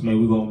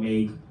announcement we're gonna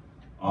make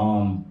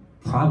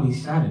probably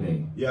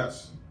Saturday.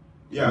 Yes.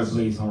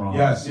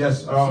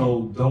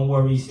 So don't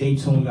worry, stay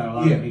tuned. We got a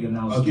lot of big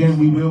announcements. Again,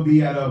 we will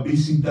be at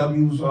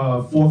BCW's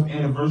 4th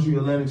anniversary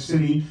Atlantic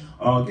City.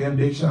 Again,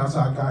 big shout out to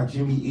our guy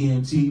Jimmy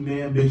ENT,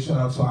 man. Big shout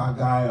out to our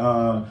guy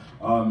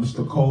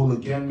Mr. Cole.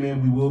 Again,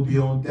 man, we will be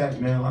on deck,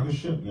 man, like a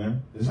ship,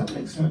 man. Does that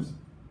make sense?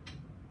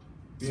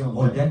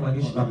 On deck like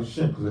a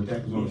ship, because the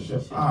deck is on the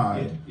ship.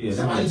 Alright.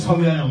 Somebody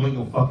told me that don't make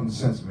no fucking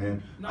sense,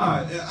 man.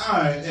 Alright,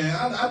 man.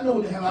 I know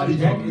what the hell I did.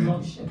 The deck is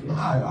on the ship.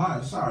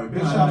 Alright, sorry.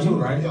 Big shout out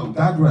to yo,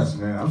 digress,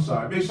 man. I'm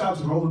sorry. Big shout out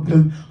to Roller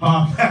Pin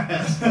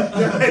Podcast.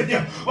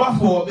 My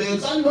fault, man. I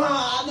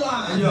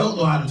don't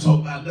know how to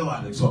talk. I know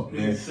how to talk,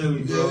 man.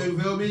 Silly, bro. You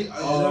feel me?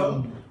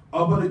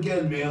 But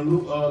again, man,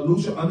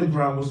 Lucha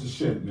Underground was the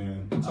shit,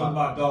 man. Talk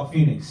about Dark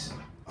Phoenix.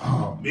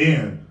 Oh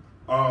man.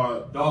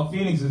 Dark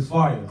Phoenix is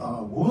fire.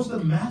 What was the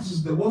matches?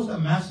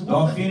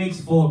 Dark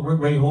Phoenix fought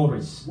Ray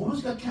Horus. What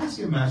was the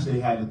casket match they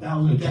had? That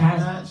was a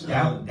match.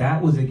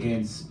 That was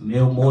against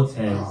Mil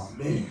Mortez. Oh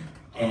man.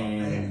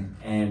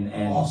 And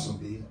awesome,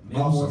 dude.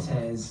 Mil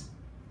Mortez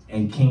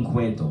and King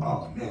Cueto.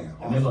 Oh man.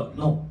 Awesome. Remember,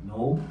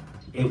 no,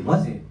 it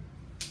wasn't.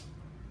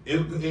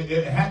 It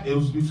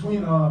was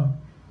between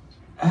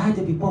It had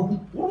to be.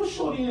 What was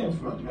Shorty name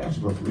for the match?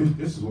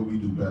 This is what we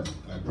do best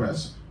at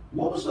press.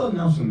 What was the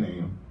announcer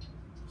name?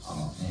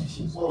 Oh man,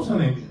 what was her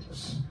name?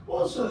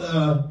 What was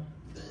her?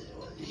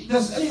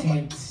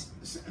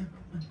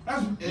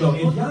 Yo,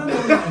 if y'all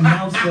know the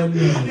announcer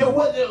name, we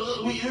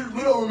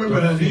don't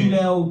remember that name.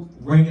 Female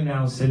ring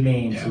announcer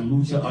name to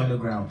Lucha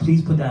Underground.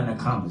 Please put that in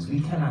the comments.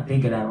 We cannot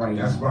think of that right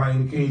now. That's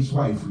Brian Cage's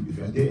wife.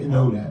 If I didn't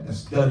know that, that's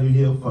Study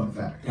Hill fun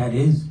fact. That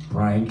is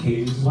Brian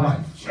Cage's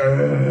wife.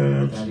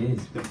 That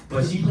is.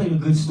 But she played a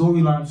good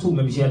storyline too.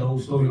 Maybe she had the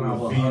whole storyline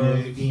with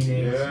her,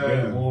 Phoenix,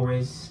 Ray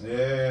Morris.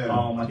 Yeah.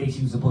 I think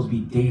she was supposed to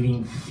be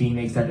dating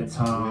Phoenix at the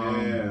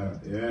time. Yeah.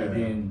 And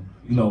then,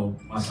 you know,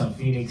 my son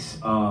Phoenix,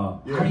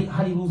 how did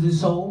he lose his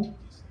soul?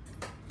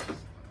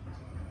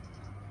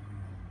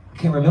 I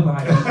can't remember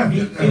how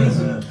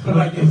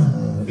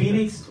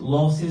Phoenix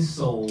lost his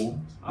soul.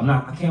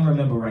 I can't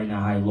remember right now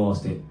how he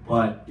lost it,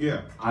 but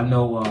I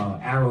know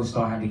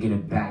Aerostar had to get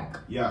it back.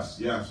 Yes.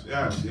 Aerostar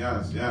had to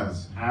get it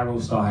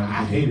back.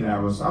 I hated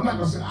Aerostar. I'm not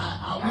gonna say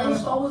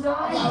Aerostar was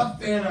alright. I'm not a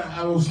fan of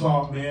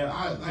Aerostar, man.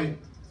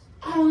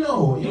 I don't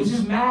know. It was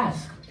just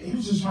Mask. He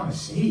was just trying to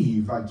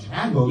save, like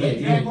Drago.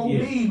 Drago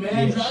be,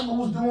 man. Yeah. Drago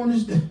was doing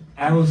this thing.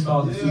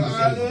 Aerostar was a super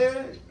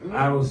saver.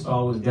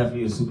 Aerostar was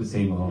definitely a super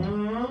saver.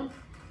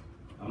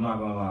 I'm not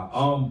gonna lie.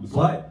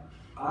 But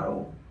I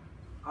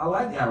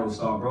like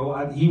Aerostar,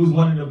 bro. He was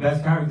one of the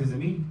best characters to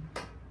me.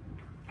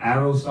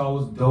 Aerostar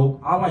was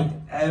dope. I liked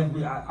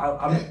every.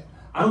 I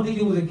don't think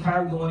there was a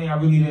character on there I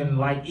really didn't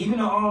like. Even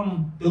the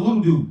little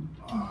dude.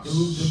 The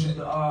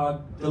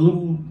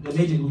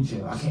midget Lucha.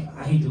 I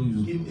hate the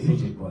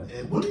midget, but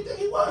what do you think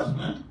he was,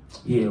 man?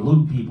 Yeah,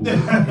 little people. They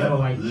don't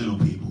like little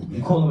people. Man.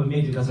 You call him a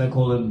midget, that's like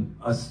calling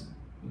us,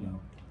 you know.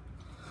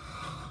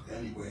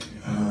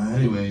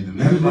 Anyway,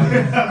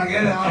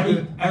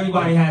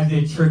 everybody has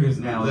their triggers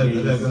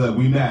nowadays. Look,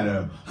 we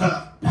matter.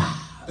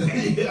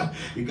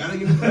 You gotta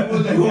give people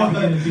what they want.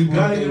 Gotta give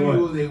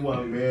people what they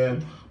want,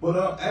 man.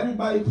 But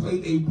everybody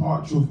played their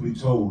part, truthfully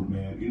told,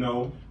 man. You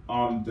know,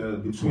 from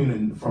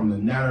the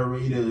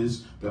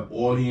narrators, the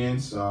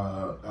audience,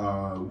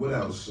 what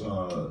else?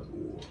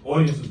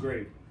 Audience was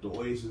great. The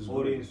audience was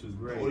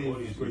great.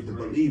 The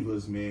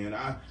believers, man.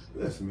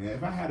 Listen, man.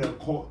 If I had a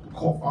cult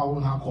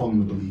following, I'd call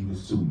them the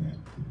believers too, man.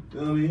 You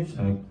know what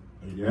I mean?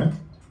 Yeah.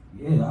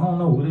 Yeah, I don't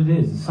know what it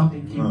is. It's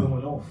something keep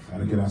going off.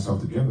 Gotta get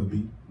ourselves together,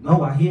 B.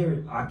 No, I hear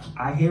it.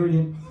 I hear it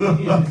in me.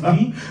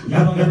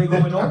 Y'all don't hear it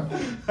going off.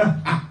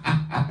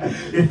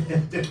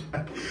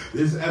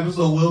 This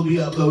episode will be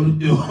uploaded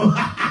too.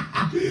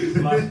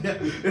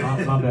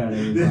 my bad,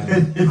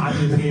 everybody. I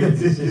just hear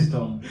the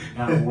system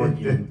not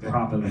working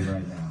properly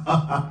right now.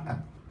 I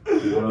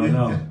don't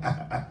know.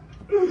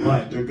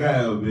 What? Go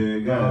ahead,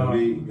 man. Go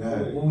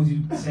ahead. What was you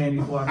saying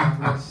before I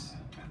got this?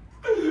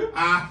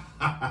 I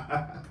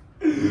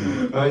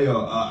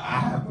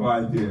have no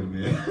idea,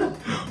 man.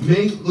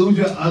 Make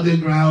Lucha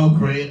Underground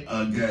great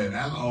again.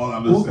 That's all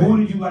I'm saying. Who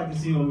did you like to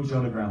see on Lucha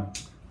Underground?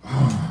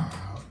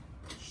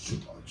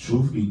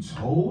 Truth be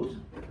told,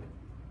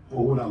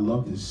 what would I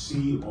love to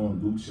see on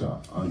Lucha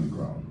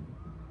Underground?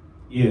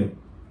 Yeah.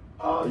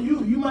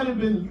 You might have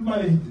hit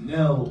the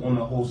nail on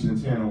the whole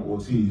Santana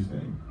Ortiz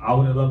thing. I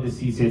would have loved to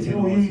see Santana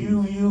Ortiz.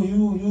 You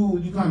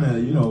kind of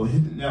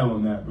hit the nail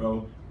on that,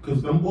 bro.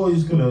 Cause them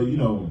boys could have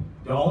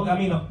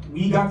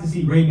we got to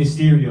see Rey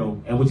Mysterio,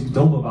 and what's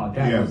dope about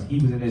that was he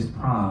was in his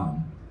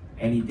prime,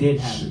 and he did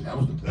have. That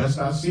was the best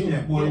I've seen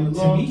that boy in a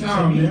long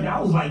time, man.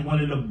 That was like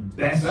one of the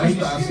best.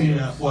 I've seen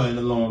that boy in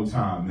a long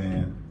time,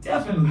 man.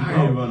 Definitely,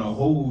 I ain't run a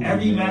whole.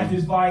 Every match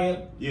was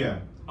fire. Yeah.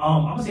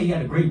 I'm gonna say he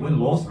had a great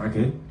win-loss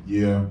record.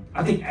 Yeah.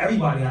 I think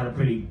everybody had a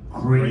pretty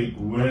great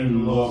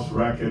win-loss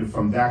record,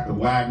 from Dr.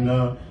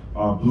 Wagner,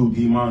 Blue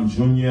Demon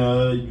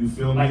Jr. You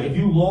feel me? Like if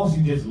you lost,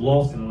 you just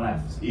lost and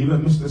left.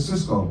 Even Mr.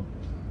 Cisco.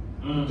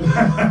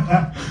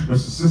 Mr.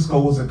 Cisco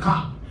was a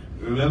cop.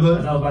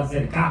 Remember? I was about to say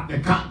the cop. The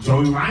cop.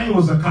 Joey Ryan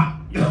was a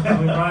cop.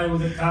 Joey Ryan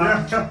was a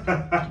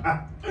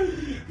cop.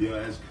 Yo,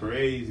 that's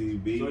crazy,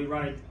 B. Joey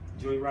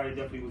Ryan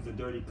definitely was a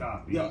dirty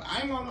cop. Yo,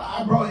 I ain't gonna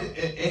lie, bro.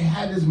 It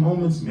had its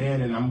moments,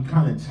 man, and I'm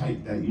kind of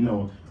tight that,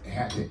 it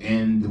had to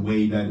end the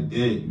way that it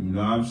did. You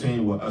know what I'm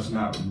saying? With us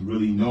not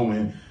really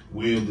knowing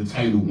where the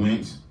title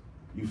went.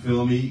 You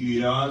feel me?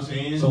 You know what I'm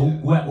saying? So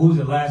who was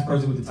the last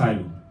person with the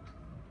title?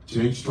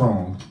 Jake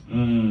Strong.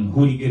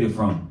 Who did he get it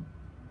from?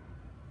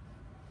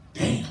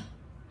 Damn.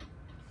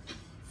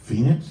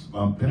 Phoenix?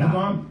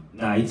 Pentagon?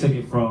 Nah, he took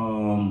it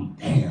from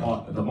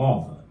the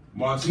Moth.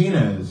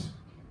 Martinez.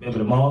 Remember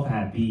the Moth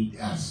had beat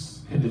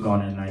Pentagon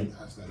that night.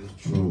 Yes, that is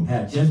true.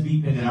 Had just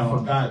beat Pentagon. And I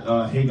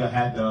forgot Hager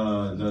had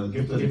the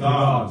gift of the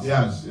gods.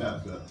 Yes.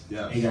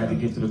 Hager had the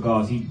gift of the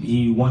gods.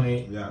 He won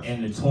it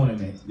in the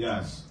tournament.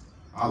 Yes.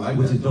 I like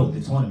Which that. is dope. The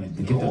tournament.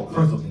 The gift of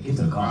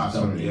the gods.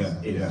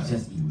 It's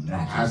just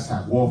immaculate.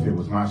 Hashtag Warfare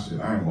was my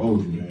shit. I ain't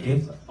old you,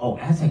 man.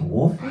 Hashtag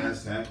Warfare?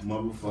 Hashtag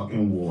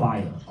motherfucking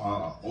Warfare.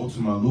 Fire.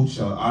 Ultima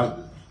Lucha.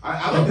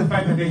 I like the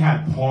fact that they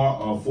had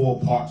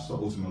 4 parts to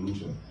Ultima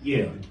Lucha.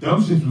 Yeah.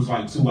 Them shit was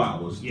like 2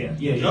 hours. Yeah.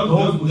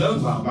 Those was 2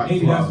 hours. Like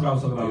maybe that's what I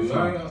was talking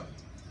about.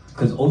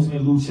 Because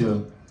Ultimate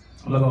Lucha,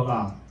 I'm not gonna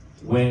lie,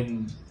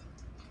 when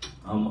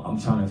I'm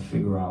trying to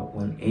figure out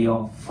when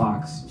A.R.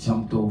 Fox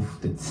jumped off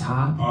the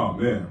top. Oh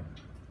man.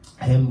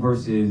 Him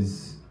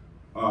versus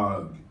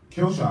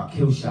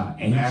Killshot,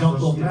 and he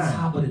jumped off the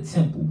top of the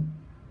temple,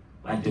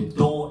 like the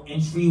door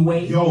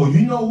entryway. Yo,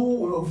 you know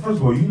who? First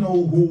of all, you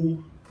know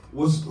who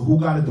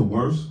got it the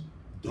worst?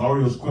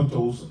 Darius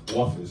Quinto's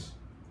office.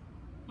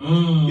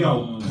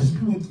 Yo, because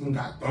people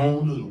got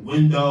thrown through the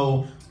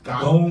window,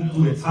 got thrown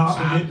through the top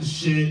of it.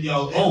 Shit,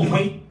 yo.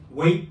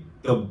 Wait,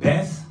 the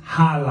best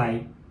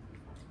highlight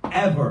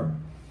ever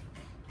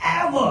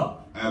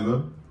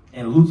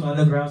in Lucha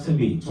Underground to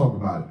me. Talk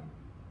about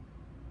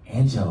it.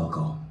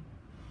 Angelico.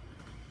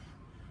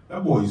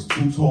 That boy is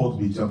too tall to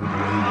be jumping the way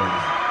he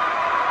was.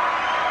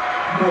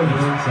 That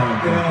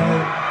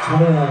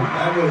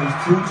boy is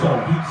too tall.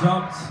 He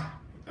jumped.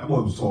 That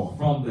boy was tall.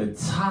 From the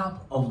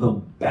top of the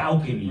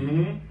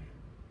balcony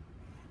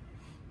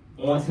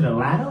onto the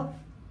ladder?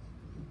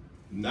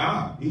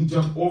 Nah, he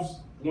jumped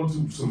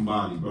onto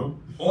somebody, bro.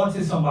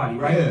 Onto somebody,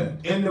 right? Yeah,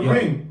 in the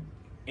ring.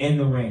 In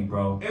the ring,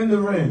 bro. In the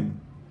ring.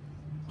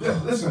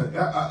 Listen,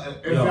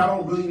 if y'all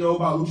don't really know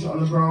about Lucha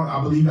Underground,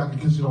 I believe I can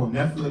catch it on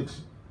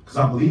Netflix. Because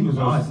I believe it's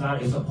on. No, it's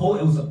not. It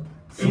was a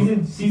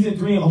season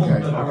 3 and 4.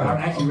 I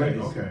actually read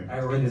this. Okay. I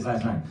read this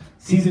last night.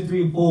 Season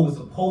 3 and 4 was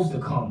supposed to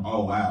come.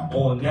 Oh wow.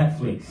 On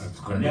Netflix. That's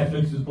crazy.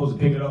 Netflix was supposed to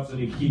pick it up so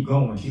they keep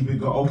going. Keep it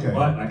going. Okay.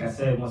 But like I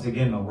said, once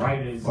again, the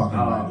writers. Fucking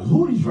writers.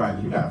 Who are these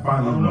writers? You gotta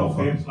find them. I don't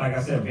know. Like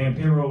I said,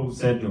 Vampiro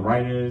said the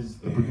writers,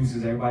 the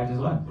producers, everybody just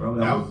left, bro.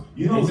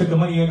 They took the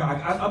money in.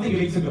 I think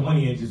they took the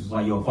money and just was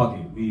like, yo, fuck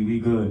it, we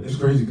good. It's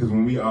crazy because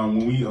when we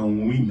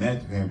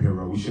met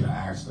Vampiro, we should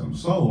have asked them.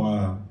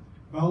 So,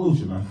 about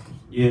Lucha, man.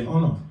 Yeah. Oh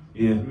no.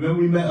 Yeah. Remember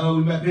we met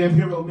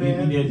Vampiro,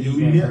 man? We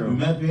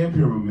met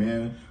Vampiro,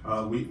 man.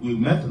 We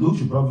met the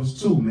Lucha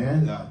Brothers too,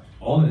 man.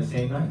 All in the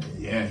same night.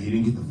 Yeah, he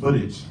didn't get the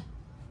footage.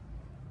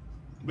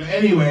 But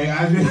anyway,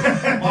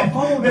 my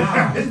phone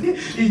died.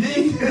 He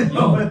did.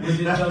 No,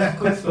 just a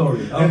quick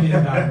story. I'll be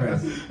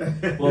digress.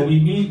 Well, we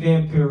meet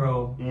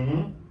Vampiro.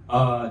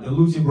 The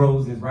Lucha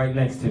Bros is right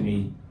next to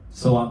me,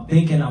 so I'm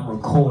thinking I'm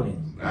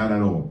recording. Not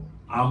at all.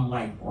 I'm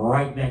like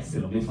right next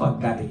to them. They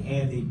fucking got their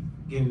hands, they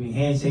giving me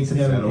handshakes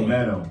and everything.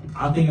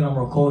 I'm thinking I'm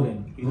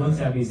recording. He looks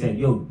at me and said,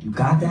 "Yo, you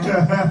got that?"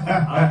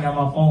 I look at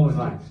my phone, was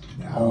like,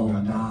 "Oh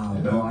nah,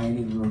 bro, I ain't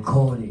even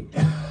recorded."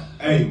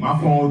 Hey, my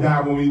phone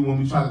died when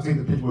we tried to take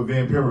the picture with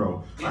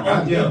Vampiro.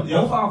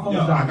 Both our phones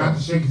died. I got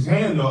to shake his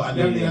hand though. I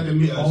definitely had to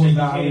shake his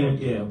hand.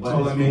 Yeah, but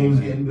told him he was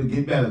getting to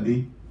get better,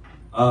 B.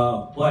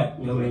 But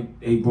you know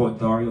they brought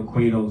Dario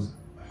Cueto's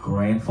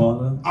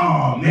grandfather.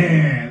 Oh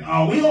man!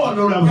 Oh, we all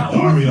know that was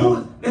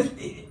Dario.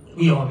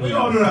 We all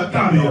know that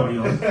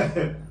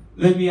Dario.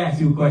 Let me ask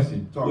you a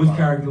question. Which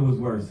character was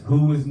worse?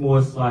 Who was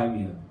more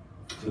slimier?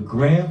 The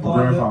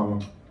grandfather. The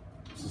grandfather.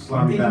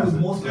 I think it was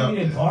more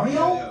slimy than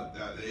Dario.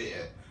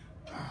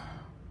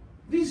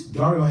 At least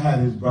Dario had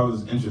his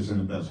brother's interest in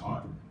the best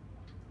heart.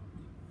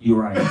 You're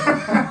right.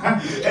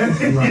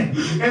 You're right.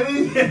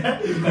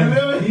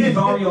 He's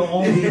Dario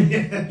only.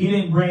 He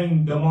didn't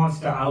bring the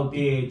monster out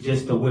there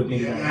just to whip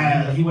niggas.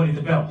 Yeah. He wanted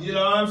the belt. You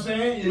know what I'm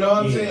saying? You know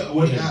what I'm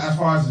saying? As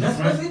far as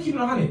let's keep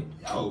it on it.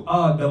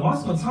 The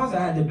monster Matanza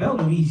had the belt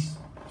at least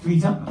 3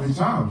 times. 3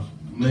 times.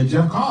 Man,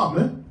 Jeff Cobb,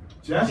 man.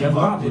 Jeff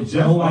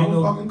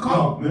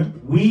Cobb, man.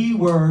 We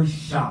were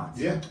shocked.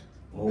 Yeah.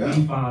 Well,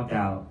 we found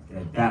out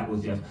that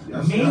was Jeff.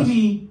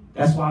 Maybe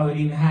that's why we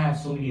didn't have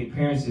so many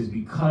appearances,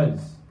 because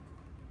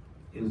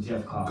it was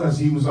Jeff Cobb. Because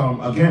he was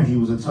again, he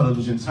was a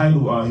television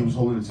title. He was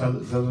holding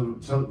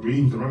the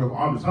Ring of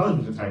Honor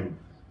television title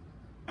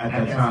at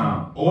that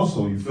time.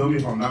 Also, you feel me?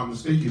 If I'm not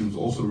mistaken, he was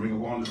also the Ring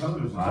of Honor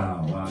television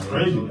title. Wow, it's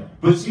crazy.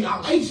 But see, I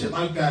like shit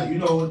like that. You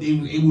know, they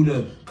was able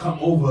to come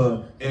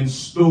over and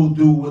still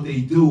do what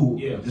they do.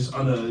 Yeah. Just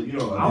under, you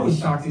know. I was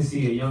shocked to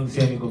see a young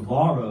Sammy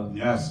Guevara.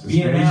 Yes,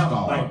 being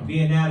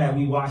now that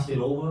we watched it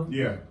over.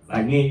 Yeah.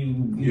 Like me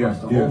and you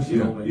watched the whole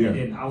shit over, and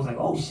then I was like,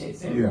 oh shit,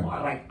 Sammy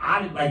Guevara.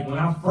 Like when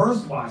I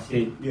first watched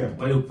it,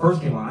 when it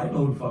first came out, I didn't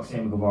know who the fuck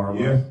Sammy Guevara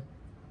was. Yeah.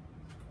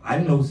 I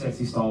didn't know who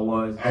Sexy Star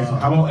was. How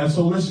about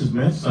SOLicious,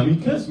 man? Sunny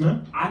Kiss,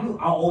 man. I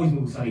always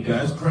knew who Sunny Kiss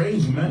was. That's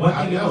crazy, man. One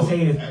thing I will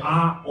say is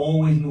I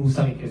always knew who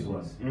Sunny Kiss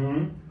was.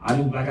 I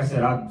knew, like I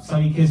said,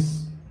 Sunny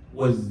Kiss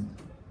was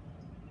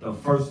the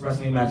first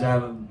wrestling match I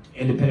ever,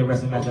 independent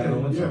wrestling match I ever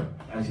went to.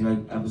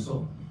 Actually, I ever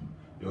saw.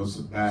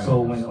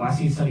 So when I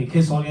see Sunny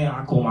Kiss on there,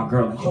 I call my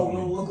girl, like, yo,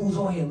 look who's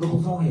on here, look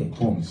who's on here.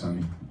 Call me,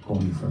 Sunny. Call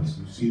me first.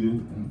 You see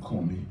them?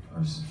 Call me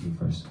first. Me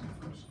first.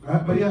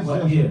 But yes, go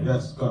ahead.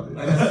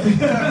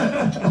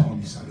 Call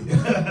me, Sonny. Go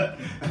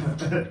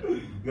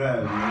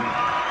ahead, man.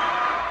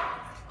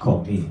 Call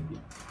me.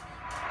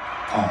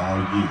 Oh,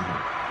 yeah.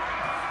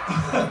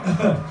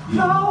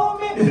 Call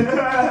me.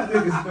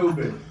 Nigga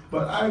stupid.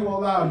 But I ain't gonna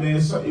lie, man.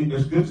 It's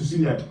good to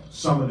see that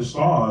some of the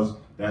stars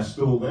that's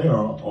still there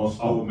are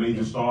still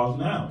major stars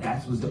now.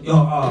 That's what's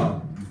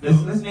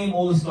let's name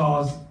all the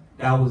stars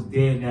that was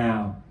there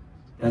now.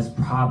 That's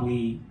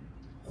probably,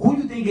 who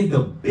do you think is the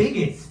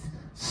biggest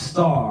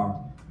star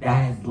that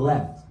has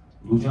left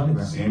Lucha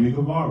Underground? Sammy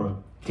Guevara.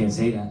 Can't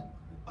say that.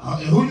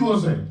 Who you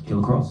want to say?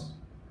 Killer Cross.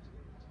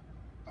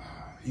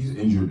 He's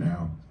injured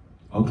now.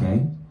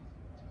 Okay.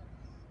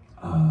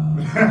 Well,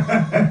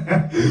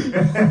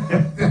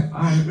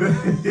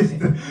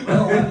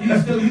 you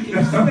still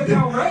can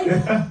count Ray.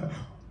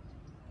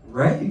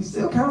 Ray, you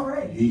still count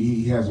Ray.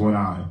 He has one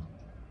eye,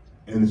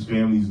 and his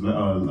family's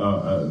name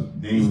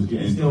is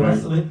getting still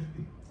wrestling.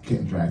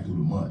 Getting dragged through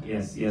the mud.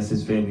 Yes,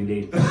 his family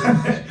did. The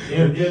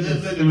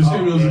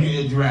Mysterios are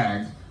getting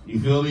dragged. You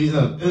feel me?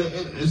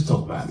 Let's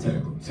talk about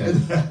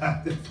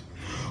it.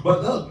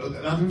 But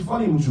look, that's been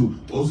funny with you.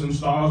 Those some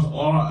stars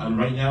are, and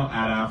right now,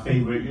 at our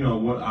favorite,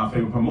 what our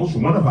favorite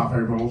promotion. One of our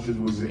favorite promotions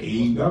was the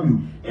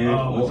AEW. And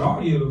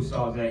majority of those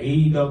stars at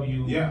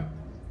AEW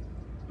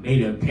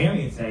made an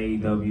appearance at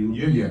AEW.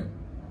 Yeah.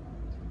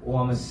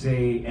 Or I'm going to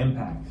say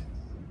Impact.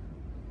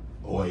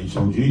 Or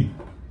HOG.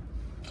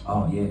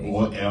 Oh, yeah.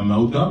 Or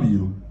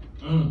MLW.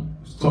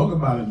 Let's talk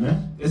about it,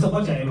 man. It's a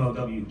bunch of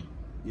MLW.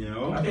 You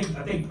know? I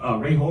think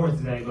Ray Horace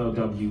is at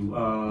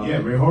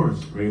MLW. Ray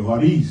Horace. Ray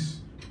Hardy's.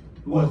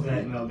 Who was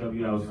that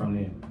MLW that was from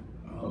there?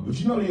 But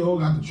they all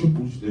got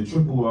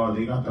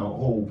they got the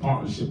whole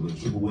partnership with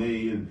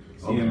AAA and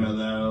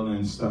CMLL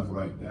and stuff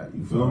like that.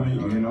 You feel me?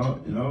 You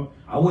know?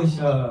 I wish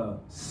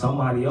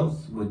somebody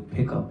else would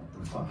pick up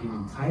the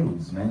fucking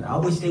titles, man. I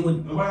wish they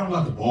would. Nobody don't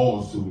got the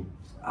balls to.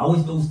 I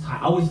wish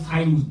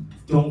titles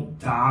don't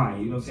die.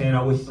 You know what I'm saying?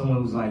 I wish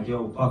someone was like,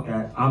 yo, fuck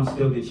that. I'm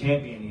still the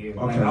champion here.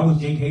 Okay. Like, I wish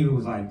Jake Hager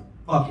was like,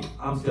 fuck it.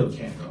 I'm still the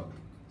champion.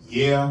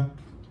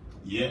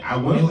 Yeah, I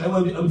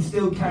would. I'm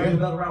still carrying the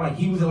belt around like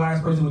he was the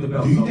last person with the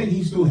belt. Do you think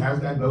he still has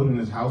that belt in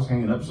his house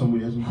hanging up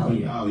somewhere? Hell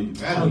yeah.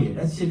 Hell yeah.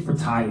 That shit's for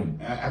tying.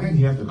 I think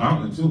he has the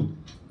gauntlet too.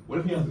 What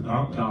if he has the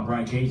gauntlet? No,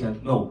 Brian Cage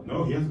has no.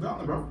 No, he has the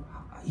gauntlet, bro.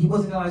 He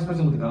wasn't the last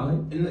person with the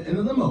gauntlet in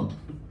the limo.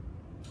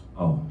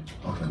 Oh,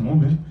 okay. Come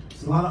on, man.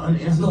 It's a lot of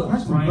unanswered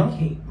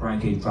questions, Brian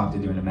Cage dropped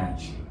it during the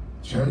match.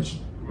 Church.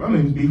 Remember,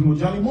 he was beefing with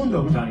Johnny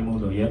Mundo. Johnny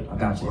Mundo, yep, I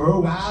got you.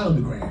 Worldwide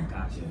Underground.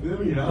 Gotcha.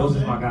 You know those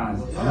are my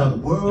guys. Yeah, I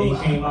love it.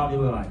 They came out, they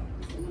were like,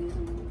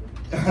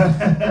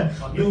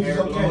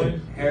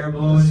 hair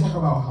blowing. Let's talk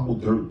about how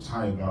dirt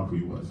Taya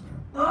Valkyrie was,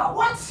 man.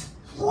 What?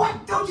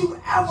 What? Don't you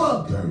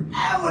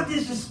ever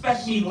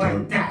disrespect me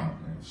like that?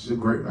 Man. She's a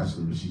great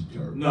wrestler, but she's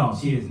dirt. No,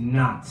 she is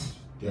not.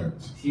 Dirt.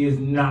 She is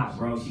not,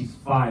 bro. She's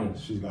fire.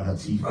 She's got her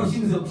teeth. Bro, she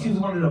was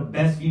one of the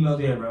best females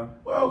there, bro.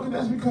 Well,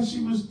 that's because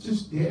she was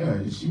just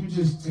there. She was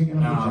just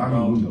taking up for Johnny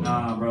Mundo.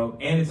 Nah, bro.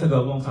 And it took her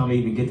a long time to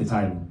even get the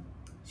title.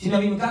 She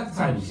never even got the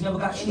title. She never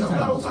got any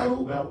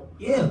title. Bro.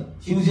 Yeah.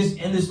 She was just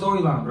in the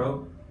storyline,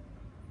 bro.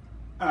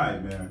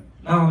 Alright, man.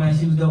 No, man.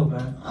 She was dope,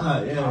 man.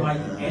 Yeah. I like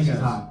her. And she's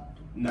hot.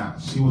 Nah,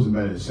 she wasn't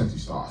better than Sexy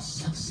Star.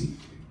 Sexy.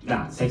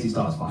 Nah, Sexy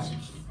Star's fire.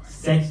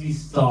 Sexy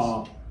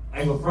Star.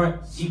 I go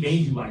front. She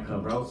made you like her,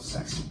 bro.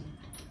 Sexy.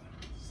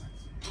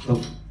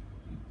 Dope.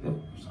 Yep.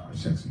 Sorry,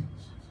 sexy.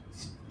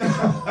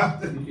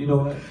 You know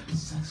what?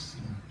 Sexy.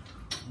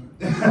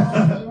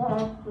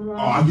 Oh,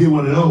 I get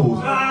one of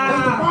those.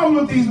 That's the problem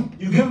with these.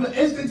 You give them the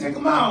instant, take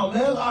them out,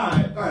 man. All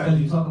right. Because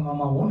you talking about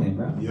my woman,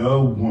 bro.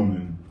 Yo,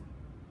 woman.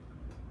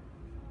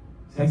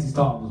 Sexy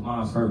Star was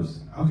mine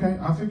first. Okay,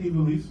 I'll take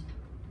Evilise.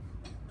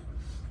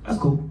 That's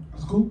cool.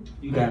 That's cool.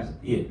 You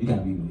got be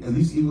Evilise. At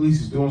least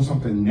Evilise is doing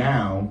something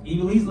now.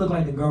 Evilise look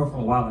like the girl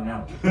from Wild 'N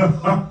Out.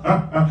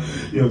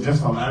 Yo,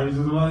 Jessica Larry's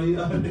is somebody.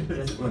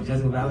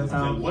 Jessica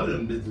Valentine. One of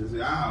them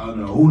bitches. I don't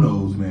know. Who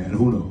knows, man?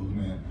 Who knows, man?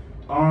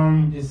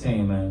 Just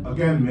saying, man.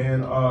 Again,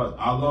 man.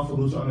 Our love for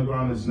Lucha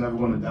Underground is never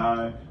gonna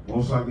die.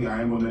 Most likely,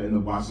 I am gonna end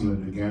up watching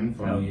it again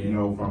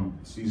from from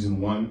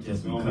season 1.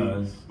 Just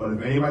because. But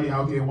if anybody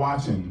out there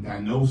watching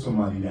that knows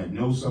somebody that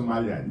knows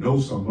somebody that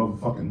knows some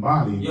motherfucking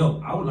body,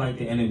 yo, I would like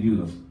to interview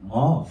the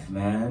Moth,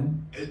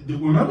 man.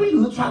 Remember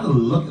you tried to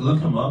look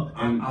him up,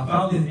 and I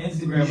found his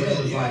Instagram, but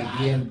it was like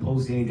he hadn't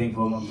posted anything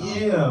for a long time.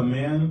 Yeah,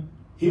 man.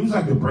 He was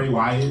like the Bray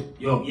Wyatt.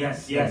 Yo,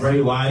 yes.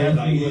 Bray Wyatt.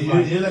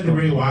 He's like the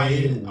Bray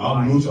Wyatt.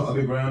 Lucha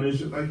Underground and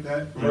shit like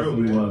that.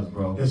 Definitely was,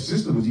 bro. His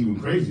sister was even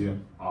crazier.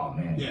 Oh,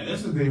 man. Yeah,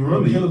 that's the thing,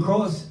 really.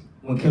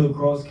 When Killer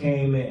Cross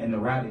came in the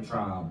Rabbit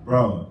Tribe.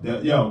 Bro,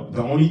 the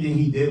only thing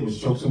he did was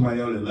choke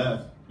somebody out that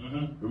left.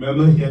 Mm-hmm.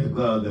 Remember, he had the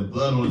blood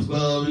on his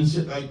glove and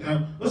shit like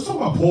that. Let's talk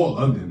about Paul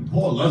London.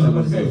 Paul London.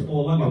 My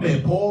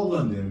man, Paul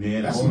London,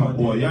 man. That's my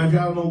boy. If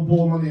y'all know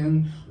Paul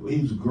London,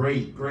 he was a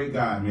great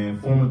guy, man.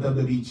 Former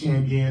WWE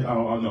champion.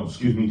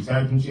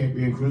 Tag team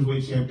champion,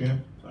 cruiserweight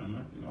champion.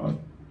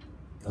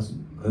 That's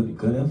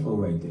good info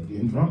right there.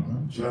 Getting drunk,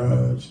 man.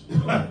 Judge.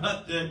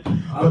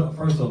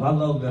 First off, I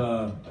love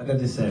like I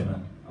just said,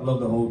 man. I love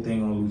the whole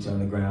thing on Lucha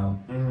Underground.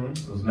 Mm-hmm.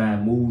 Those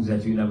mad moves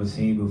that you never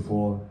seen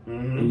before.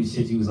 Mm-hmm. It was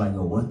shit you was like,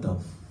 yo, what the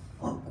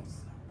fuck?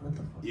 What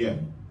the fuck? Yeah.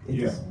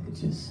 Yeah.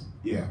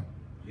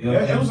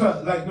 It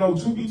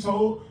was to be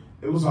told,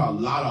 it was a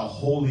lot of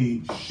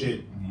holy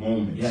shit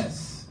moments.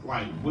 Yes.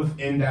 Like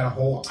within that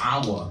whole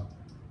hour.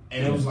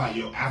 And it was like,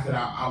 yo, after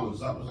that hour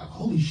was up, it was like,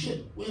 holy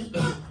shit,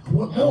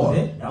 what more?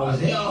 That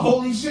was it. Yeah,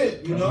 holy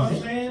shit, you know what I'm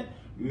saying?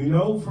 You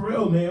know, for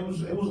real, man, it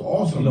was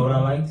awesome. You know what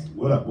I liked?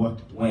 What?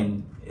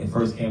 When it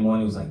first came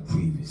on, it was like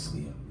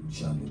previously on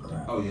Lucha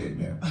Underground. Oh yeah,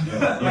 man.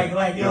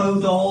 It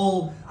was the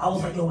whole. I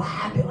was like, yo, what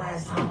happened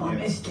last time? I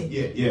missed it.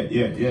 Yeah.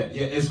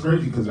 It's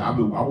crazy because I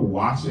would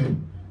watch it,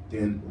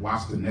 then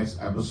watch the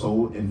next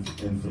episode and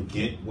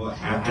forget what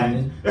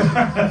happened.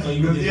 So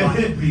you just watch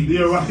it.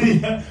 Yeah, right.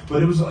 Yeah.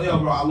 But it was,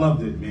 bro, I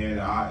loved it, man.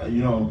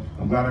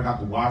 I'm glad I got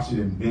to watch it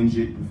and binge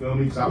it. You feel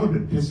me? Because I would have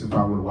been pissed if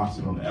I would have watched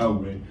it on the El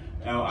Rey.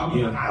 I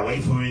gotta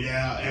wait for it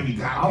every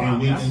goddamn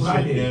week and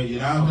shit. There, you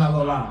know? I'm not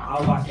gonna lie.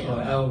 I watched it on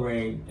El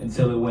Rey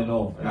until it went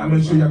off. And I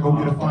make sure y'all go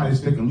get a fire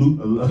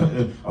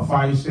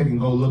stick and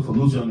go look for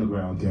Lucha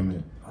Underground. Damn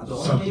it. The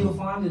only thing you'll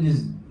find it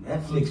is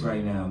Netflix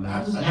right now, man.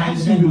 I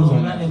see videos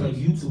on Netflix. Like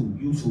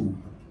YouTube.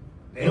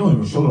 They don't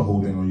even show the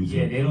whole thing on YouTube.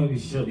 Yeah, they don't even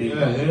show. They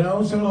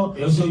don't show.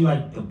 They'll show you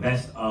like the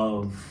best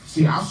of.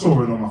 See, I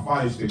saw it on my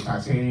Fire Stick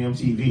Titanium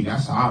TV.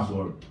 That's how I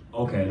saw it.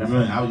 Okay, that's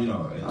right. I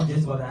was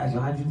just about to ask you,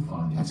 how'd you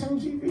find it?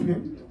 Titanium TV, baby.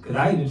 Because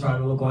I even tried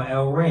to look on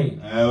El Rey.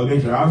 I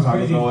was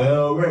trying to know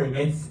El Rey.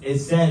 It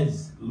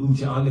says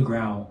Lucha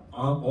Underground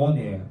on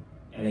there,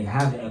 and they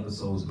have the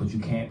episodes, but you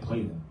can't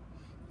play them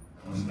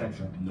on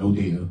Spectrum. No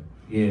data.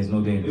 Yeah, it's no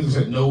data. It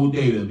said no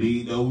data,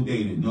 B. No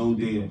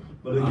data.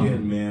 But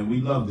again, man, we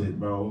loved it,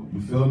 bro.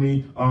 You feel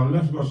me?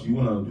 Next question, you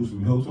want to do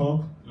some hill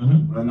talk?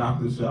 Mm-hmm. Want to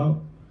knock this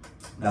out?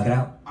 Knock it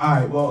out. All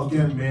right, well,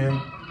 again,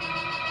 man.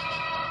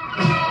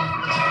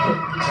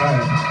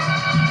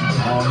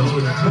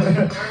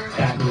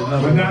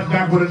 We're not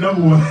back with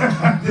another one.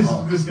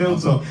 This hill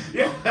talk.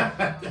 Yeah.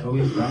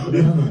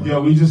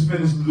 We just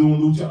finished doing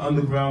Lucha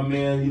Underground,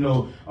 man.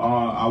 You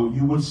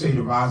would say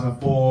the rise and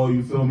fall,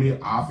 you feel me?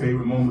 Our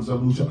favorite moments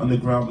of Lucha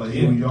Underground, but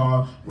here we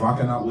are,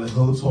 rocking out with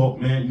Hill Talk,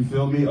 man. You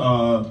feel me?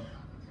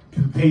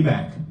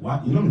 Payback.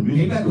 What? You know the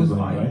music Payback was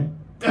fire, right?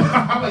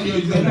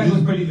 That match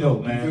was pretty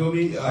dope, man. You feel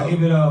me? I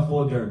give it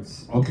 4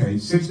 dirts. Okay,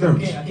 6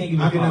 dirts. I can't give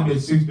it 5. I give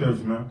it 6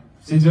 dirts, man.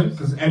 6 dirts?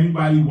 Because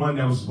everybody won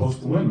that was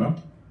supposed to win, man.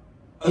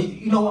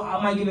 You know what?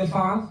 I might give it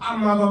 5.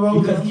 I'm not gonna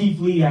roll because Keith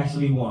Lee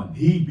actually won.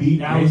 He beat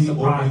that was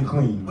surprising.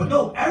 Clean. But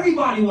no,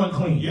 everybody won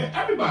clean. Yeah,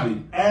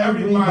 everybody.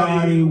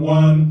 Everybody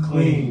won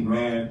clean,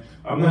 man.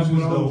 I'm not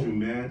gonna hold you,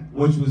 man.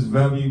 Which was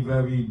very,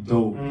 very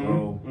dope,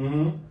 bro.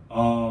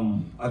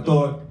 I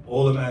thought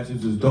all the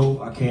matches was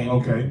dope. I can't.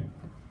 Okay.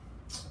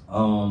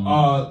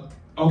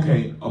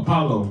 Okay.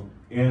 Apollo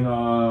and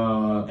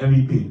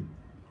MVP.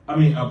 I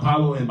mean,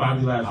 Apollo and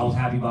Bobby Lashley. I was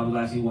happy Bobby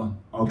Lashley won.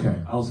 Okay.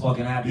 I was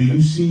fucking happy.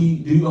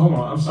 Hold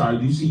on, I'm sorry.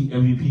 Do you see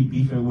MVP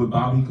beefing with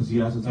Bobby because he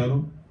has the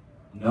title?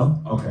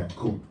 No. Okay,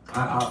 cool.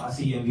 I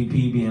see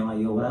MVP being like,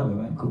 yo, whatever,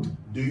 man, cool.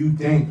 Do you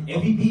think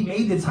MVP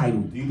made the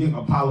title? Do you think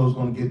Apollo's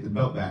going to get the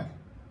belt back?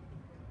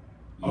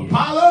 Yeah.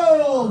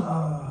 Apollo!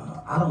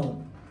 I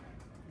don't.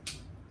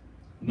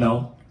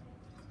 No.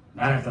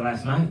 Not after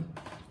last night.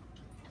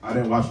 I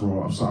didn't watch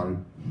Raw, I'm sorry.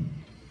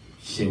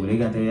 Shit, well, they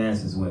got their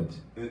asses whipped.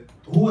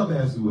 Who got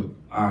their asses whipped?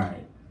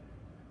 Alright.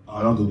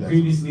 Oh, don't do that.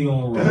 Previously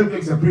on Raw.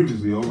 Except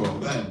previously on Raw.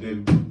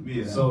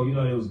 Yeah. So, you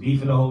know, there was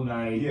beefing the whole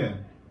night. Yeah.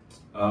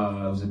 It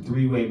was a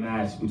 3-way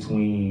match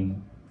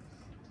between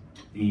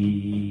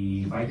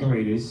the Viking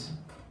Raiders,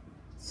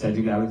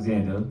 Cedric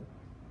Alexander,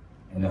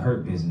 and the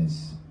Hurt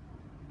Business.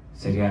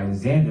 Cedric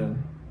Alexander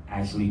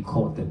actually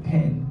caught the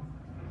pin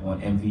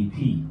on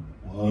MVP.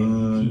 What?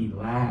 MVP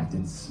laughed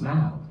and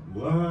smiled.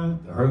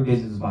 What? The Hurt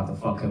Business was about to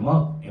fuck him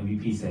up.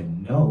 MVP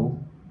said, no,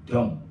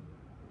 don't.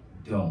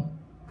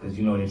 Because,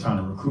 you know, they're trying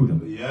to recruit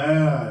him.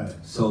 Yeah.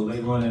 So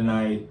later on the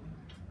night,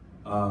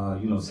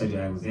 you know, Cedric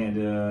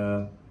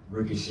Alexander,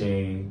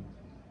 Ricochet.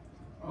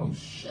 Oh,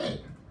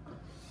 shit.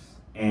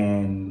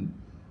 And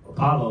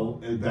Apollo.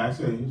 And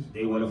backstage.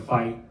 They want to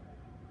fight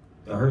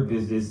the Hurt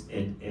Business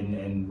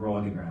in Raw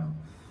Underground.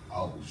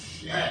 Oh,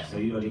 shit. So,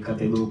 you know, they cut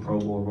their little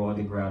promo, Raw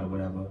Underground or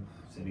whatever.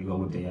 So they go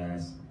with their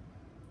ass.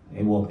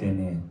 They walked in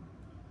there.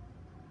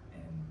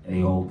 And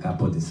they all got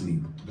put to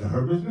sleep. The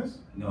Hurt Business?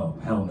 No,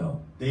 hell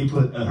no. They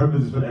put Hurt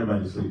Business put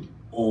everybody to sleep.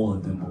 All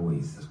of them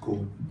boys. That's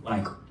cool.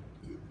 Like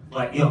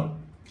yo.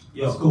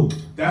 That's cool.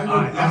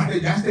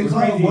 That's their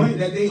club, boy.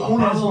 That they own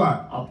that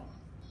spot.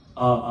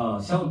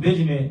 Shelton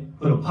Benjamin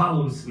put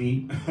Apollo to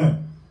sleep.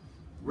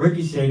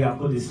 Ricochet got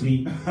put to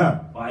sleep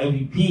by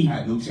MVP.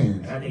 Had no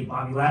chance. I think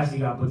Bobby Lashley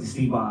got put to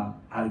sleep by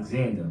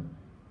Alexander.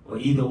 Or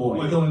either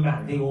or. It don't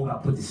matter. They all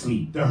got put to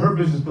sleep. The Hurt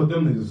Business put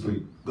them niggas to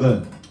sleep.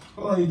 Good.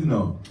 All I need to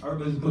know. Hurt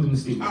Business put them to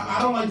sleep. I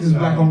don't like this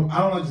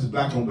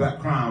black on black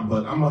crime,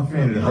 but I'm a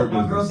fan of the Hurt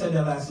Business. My girl said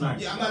that last night.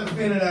 Yeah, I'm not a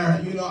fan of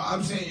that. You know,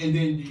 I'm saying, and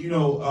then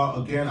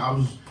again,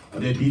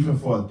 they're beefing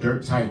for a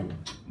dirt title.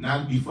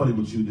 Not to be funny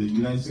with you, the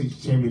United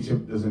States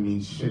Championship doesn't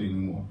mean shit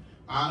anymore.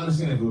 I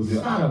understand if it was.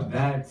 It's not a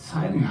bad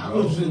title.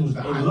 Bro.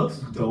 It looks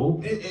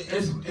dope.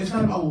 It's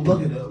not about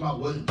looking. It's about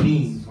what it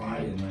means.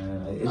 Right,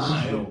 man. It all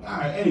looks dope. All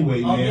right.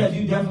 Anyway, man. Yeah,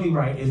 you're definitely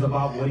right. It's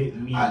about what it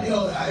means.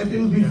 If it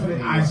was me for the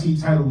IC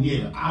title,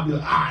 yeah, I'd be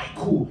like, all right,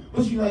 cool.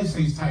 What's the United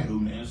States title,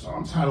 man? So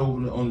I'm tired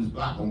on this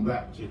black on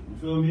black shit. You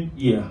feel me?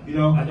 Yeah. You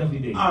know? I definitely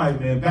did. All right,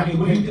 man.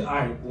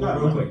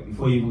 Real quick,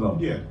 before you even go.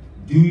 Yeah.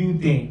 Do you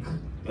think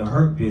the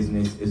Hurt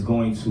Business is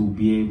going to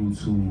be able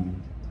to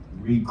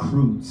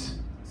recruit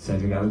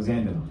Cedric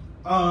Alexander?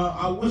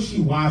 I wish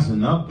he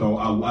wisen up, though.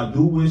 I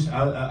do wish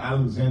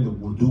Alexander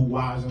would do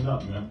wisen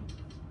up, man.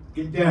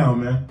 Get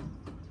down, man.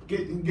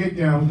 Get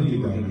down.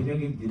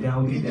 Get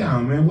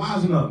down, man.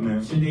 Wisen up,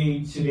 man. Should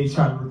they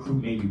try to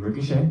recruit maybe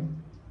Ricochet?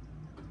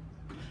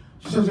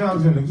 Cedric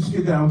Alexander, just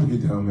get down,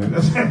 man. I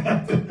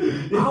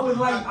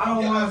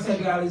don't want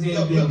Cedric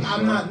Alexander.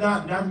 I'm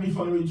not to be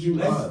funny with you.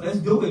 Let's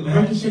do it,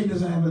 man. Ricochet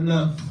doesn't have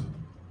enough.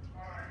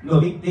 No,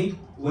 they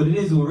what it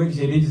is with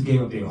Ricochet, they just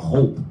gave up their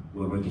hope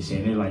with Ricochet.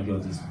 And they're like, yo,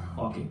 just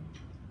fuck it.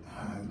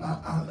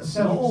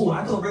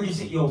 I thought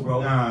Ricochet, yo, bro.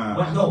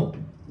 No.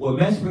 What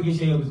messed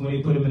Ricochet up is when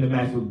they put him in the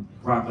match with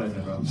Brock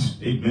Lesnar, bro.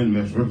 They've been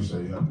messed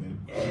Ricochet up, man.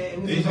 It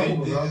was just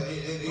over, bro.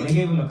 When they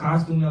gave him a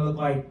costume that looked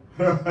like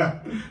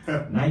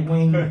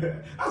Nightwing.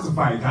 That's a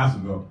fire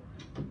costume, though.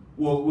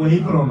 Well, when he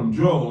put on them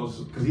drawers,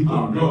 because he put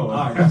on drawers.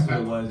 All right, that's what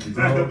it was. He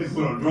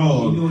put on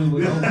drawers. He knew it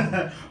was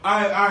over.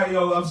 All right,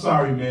 yo, I'm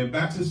sorry, man.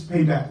 Back to this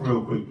payback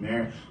real quick,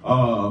 man.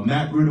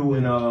 Matt Riddle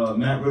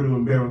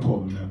and Baron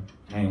Corbin, man.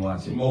 I ain't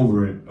watching. I'm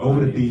over it.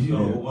 Over the beef,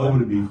 man. Over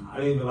the beef. I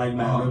didn't even like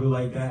Matt Riddle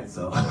like that,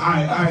 so. All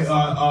right,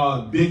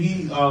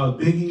 Biggie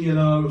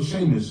and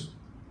Sheamus.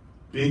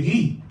 Big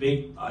E.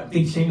 I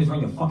think Sheamus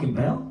rang a fucking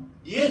bell.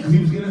 Yeah, because he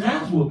was getting his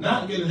ass whooped.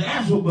 Not getting his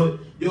ass whooped, but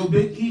yo,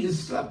 Big E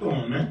is slept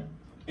on, man.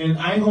 And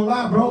I ain't gonna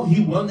lie, bro.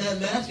 He won that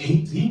match,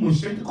 and he went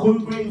straight to Corey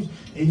Graves,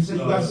 and he said,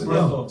 "You got to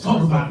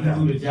talk about that."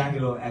 He threw the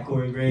jacket at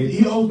Corey Graves.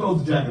 He always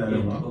throws the jacket at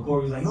him, bro. But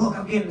Corey was like, "Look,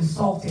 I'm getting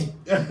assaulted,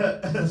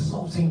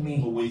 assaulting me."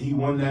 But when he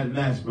won that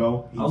match,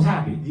 bro, I was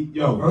happy.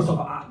 First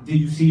off, did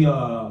you see? You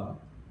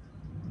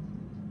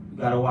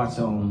gotta watch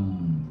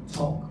talking.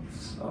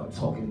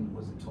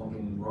 Was it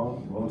talking Raw?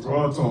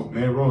 Raw talk,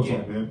 man. Raw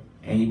talk, man.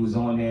 And he was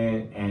on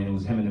there, and it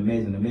was him and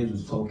the Miz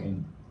was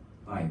talking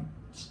like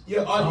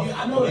Yeah,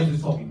 I know that.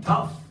 Was talking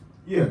tough.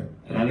 Yeah.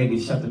 And that nigga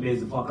shut the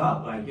Miz the fuck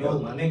up. Like, yo,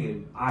 my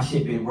nigga, our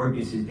shit been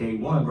working since day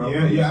one, bro.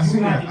 Yeah, I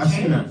seen that. I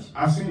seen that.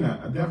 I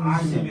definitely our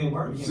seen shit that. been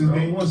working, Since bro.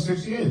 day one,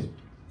 6 years.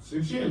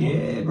 6 years.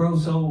 Yeah, bro.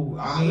 So,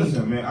 I mean,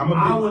 listen, man,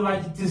 I would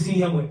like to see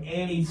him with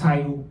any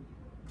title.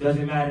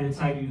 Doesn't matter the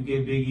title you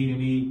give Big E to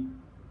me.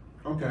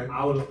 Okay.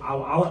 I would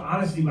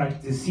honestly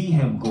like to see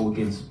him go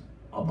against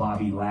a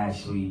Bobby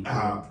Lashley,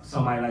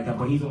 somebody like that.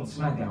 But he's on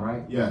SmackDown,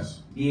 right?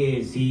 Yes.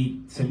 Yeah.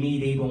 See, to me,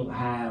 they don't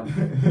have.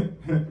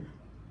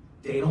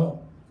 They don't.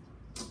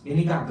 And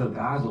he got good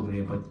guys over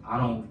there, but I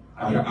don't.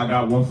 I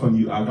got one from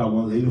you. I got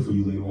one later for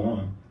you later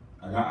on.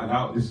 I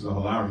got. This is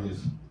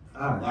hilarious.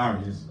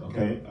 Hilarious.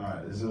 Okay. All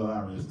right. This is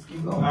hilarious.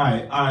 Keep going. All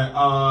right.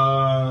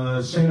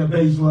 Shayna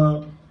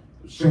Baszler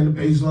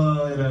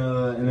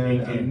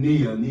and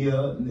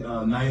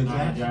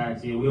Nia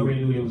Jax. Yeah, we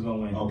already knew they was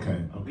gonna win. Okay.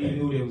 We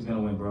knew they was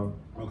gonna win, bro.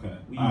 Okay.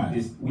 We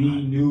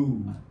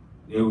knew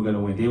they were gonna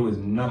win. There was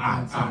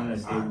nothing telling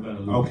us they were gonna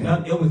lose. Okay.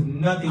 It was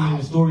nothing in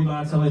the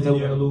storyline telling us they were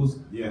gonna lose.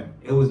 Yeah.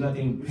 It was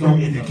nothing. No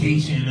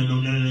indication and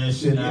none of that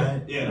shit.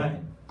 Yeah.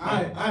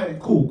 All right.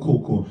 Cool.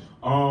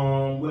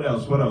 What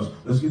else?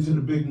 Let's get to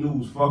the big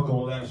news. Fuck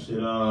all that shit.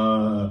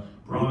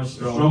 Braun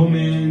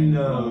Strowman,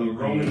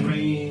 Roman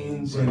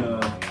Reigns, and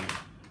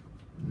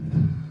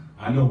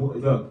I know who.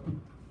 Look.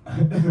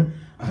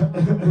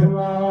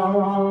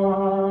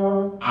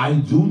 I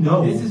do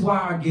know. This is why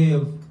I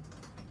gave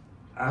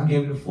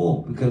it a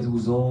 4 because it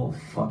was all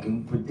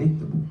fucking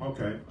predictable.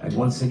 Okay. Like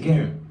once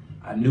again,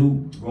 I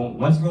knew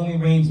once Roman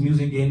Reigns'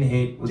 music didn't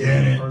hit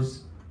within the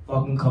first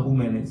fucking couple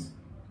minutes,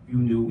 you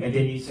knew. And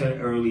then he said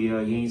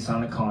earlier he ain't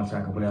signed a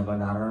contract or whatever.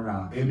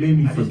 It made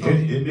me forget.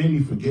 It made me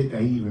forget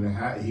that he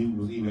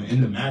was even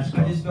in the match.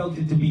 I just felt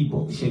it to be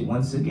bullshit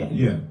once again.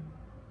 Yeah.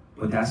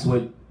 But that's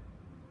what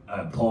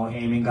Paul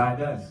Heyman guy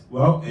does.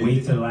 Well,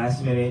 wait till the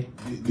last minute.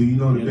 Do you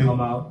know the big? Come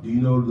out. Do you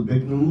know the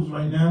big news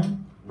right now?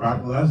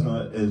 Brock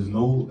Lesnar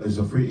is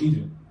a free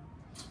agent.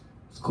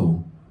 It's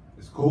cool.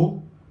 It's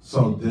cool.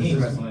 So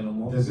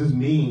does this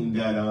mean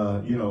that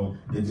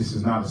that this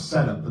is not a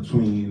setup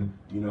between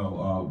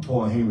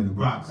Paul Heyman and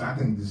Brock? So I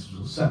think this is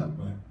a setup,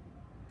 man.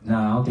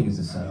 Nah, I don't think it's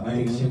a setup. I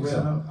think it's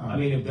real. I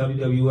mean, if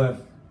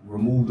WWF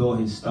removed all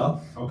his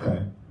stuff,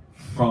 okay,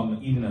 from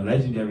even a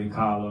legendary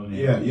column,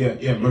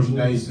 and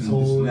merchandise and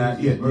this and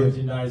that,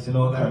 merchandise and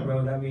all that,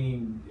 bro. I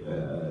mean,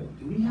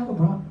 do we have a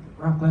Brock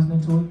Lesnar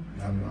toy?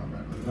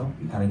 No,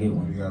 we gotta get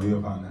one. We gotta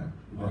find that.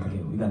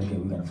 We gotta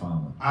find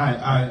one. All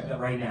right.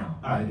 Right now.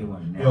 Gotta get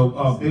one now.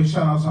 Yo, big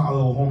shout out to our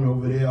little homie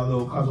over there, our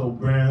little cousin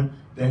Brand.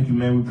 Thank you,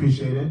 man. We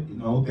appreciate it.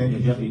 Thank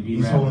you.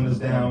 He's holding us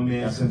down,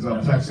 man, since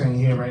Plex ain't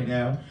here right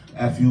now.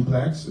 F you,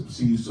 Plex.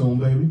 See you soon,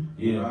 baby.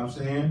 Yeah. You know what I'm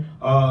saying?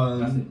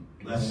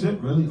 That's it,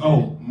 really.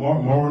 Oh,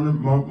 Mauro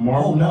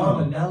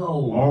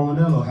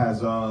Ranallo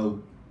has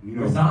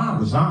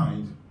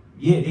resigned.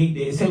 Yeah,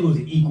 they said it was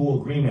an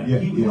equal agreement. Yeah,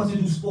 he wants to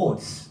do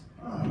sports.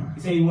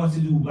 He said he wants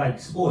to do like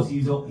sports.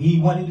 He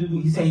wanted to do.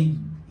 He said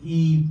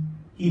he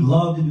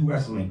loved to do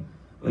wrestling,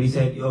 but he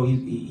said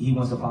he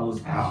wants to follow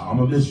his passion. I'm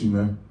gonna miss you,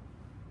 man.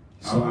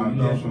 So I'm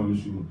definitely gonna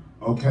miss you.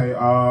 Okay,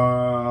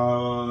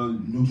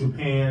 New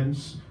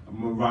Japan's. I'm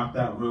gonna rock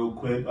that real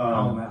quick.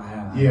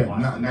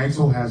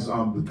 Naito has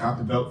got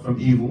the belt from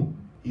Evil.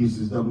 He's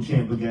his double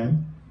champ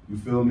again. You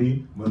feel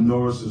me?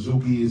 Minoru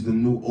Suzuki is the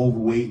new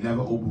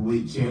never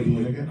overweight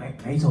champion again.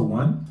 Naito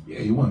won? Yeah,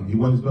 he won. He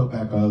won his belt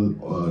back. He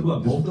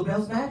won both the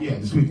belts back? Yeah,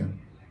 this weekend.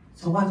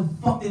 So why the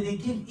fuck did they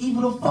give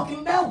Evil the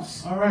fucking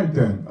belts? All right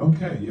then.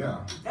 Okay, yeah.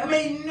 That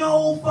made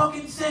no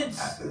fucking sense.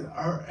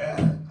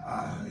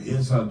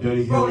 It's a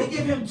dirty Bro, they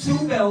give him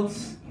 2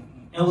 belts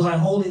and was like,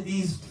 hold it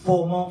these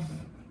for a month,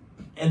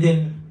 and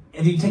then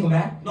you take them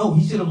back? No,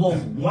 he should have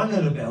lost one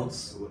of the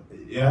belts.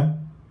 Yeah.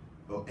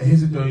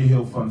 Here's a Dirty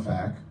Hill fun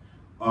fact.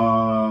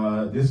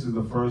 This is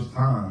the first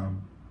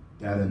time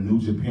that a New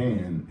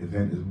Japan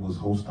event was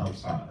hosted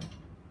outside.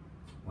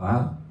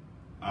 Wow.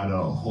 Out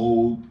of a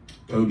whole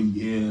 30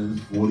 years,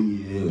 40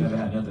 years. Never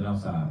had nothing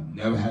outside.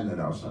 Never had that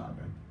outside,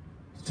 man.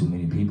 It's too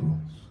many people.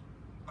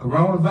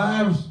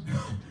 Coronavirus.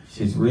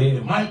 Shit's real.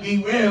 It might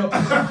be real.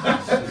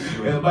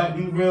 It might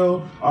be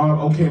real.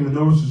 Okay,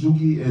 Minoru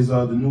Suzuki is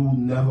the new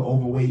never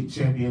overweight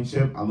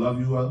championship. I love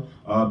you.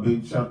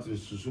 Big shout out to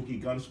Suzuki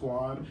Gun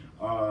Squad.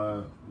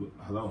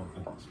 Hello,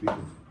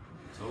 speaking.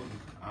 So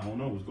I don't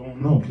know what's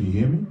going on. Can you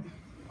hear me?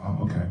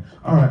 Okay.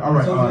 All right.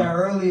 I told you that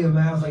earlier,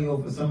 man. I was like, yo,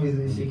 for some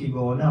reason this shit keep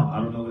going out. I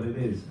don't know what it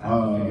is. I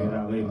have to figure it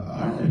out later.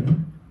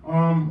 All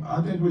right.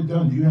 I think we're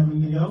done. Do you have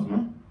anything else,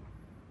 man?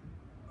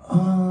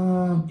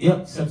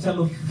 Yep,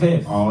 September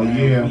 5th. Oh,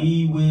 yeah.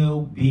 We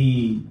will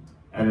be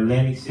at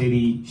Atlantic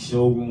City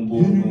Showroom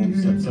Ballroom,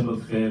 September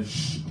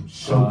 5th.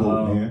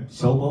 Showboat, man.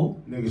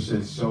 Showboat? Nigga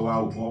said show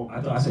out, bro.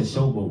 I thought I said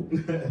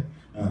showboat.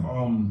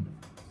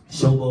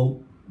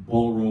 Showboat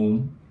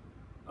Ballroom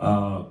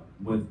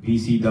with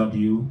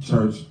BCW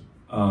Church.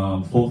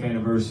 4th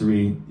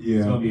anniversary. Yeah.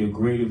 It's gonna be a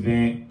great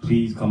event.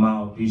 Please come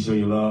out. Please show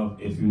your love.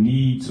 If you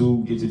need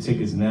to, get your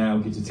tickets now.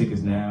 Get your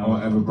tickets now. Or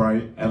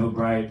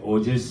Everbright, or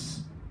just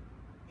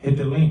hit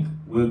the link.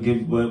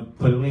 we'll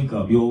put a link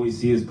up. You always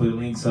see us put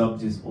links up.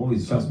 Just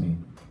always trust me.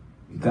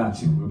 We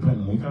got you. We're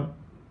putting a link up?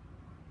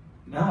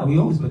 Nah, we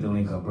always put the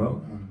link up,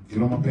 bro.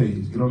 Get on my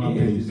page. Get on my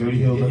page. Dirty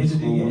Hills.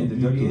 The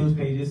Dirty Hills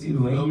page. Just see the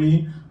link. Feel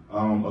me?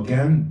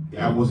 Again,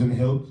 that wasn't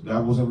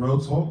real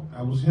talk.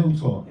 That was Hill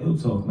talk. Hill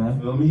talk, man.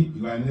 Feel me?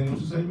 You got anything else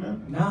to say,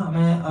 man? Nah,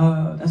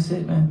 man. That's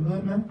it, man.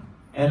 Good, man.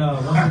 And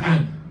once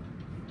again,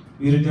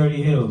 we the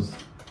Dirty Hills,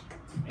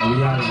 and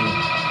we out of here.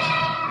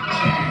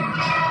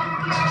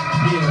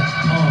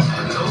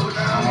 Yeah.